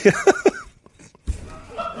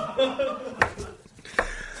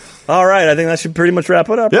 All right, I think that should pretty much wrap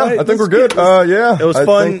it up. Yeah, right? I think we're good. Yeah, it was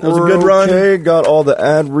fun. It was a good run. Okay, got all the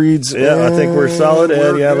ad reads. Yeah, I think we're solid.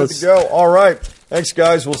 And yeah, let's go. All right, thanks,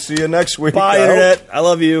 guys. We'll see you next week. Bye, Internet. I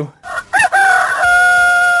love you.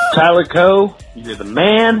 Tyler Coe, you're the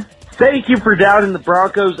man. Thank you for doubting the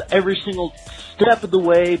Broncos every single step of the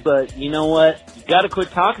way, but you know what? You gotta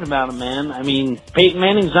quit talking about them, man. I mean, Peyton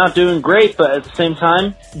Manning's not doing great, but at the same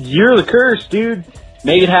time, you're the curse, dude.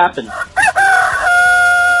 Make it happen.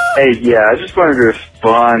 Hey, yeah, I just wanted to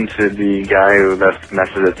respond to the guy who left the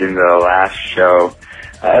message at the end of the last show.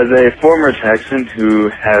 As a former Texan who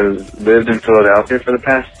has lived in Philadelphia for the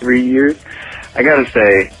past 3 years, I gotta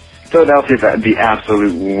say, Philadelphia's the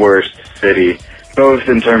absolute worst city, both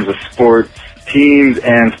in terms of sports teams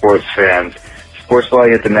and sports fans. Sportsball,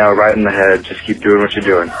 you hit the nail right in the head. Just keep doing what you're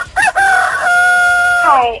doing.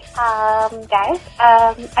 Hi, guys.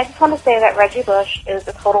 I just want to say that Reggie Bush is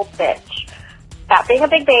a total bitch. Stop being a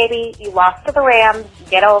big baby. You lost to the Rams.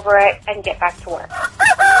 Get over it and get back to work.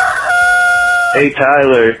 Hey,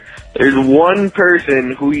 Tyler, there's one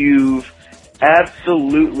person who you've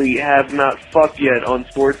absolutely have not fucked yet on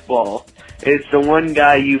Sportsball. It's the one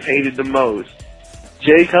guy you've hated the most.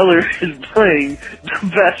 Jay Cutler is playing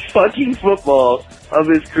the best fucking football of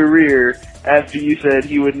his career after you said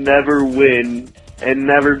he would never win and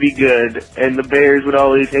never be good, and the Bears would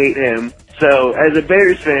always hate him. So, as a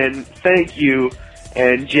Bears fan, thank you,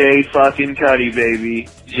 and Jay fucking Cuddy, baby.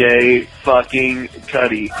 Jay fucking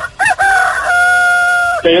Cuddy.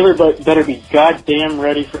 Baylor better be goddamn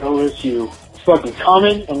ready for OSU. It's fucking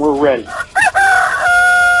coming, and we're ready.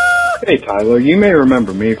 Hey, Tyler, you may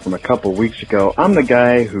remember me from a couple weeks ago. I'm the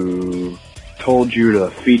guy who told you to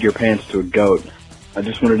feed your pants to a goat. I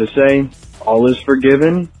just wanted to say, all is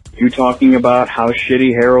forgiven. You talking about how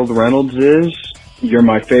shitty Harold Reynolds is, you're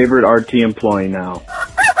my favorite RT employee now.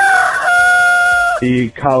 The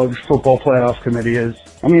college football playoff committee is,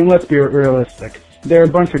 I mean, let's be realistic. They're a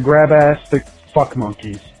bunch of grab-ass fuck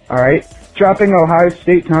monkeys, alright? Dropping Ohio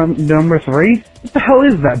State to number 3? What the hell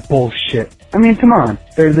is that bullshit? I mean, come on.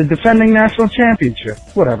 They're the defending national championship.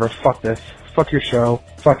 Whatever, fuck this. Fuck your show.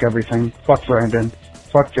 Fuck everything. Fuck Brandon.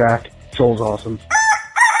 Fuck Jack. Joel's awesome.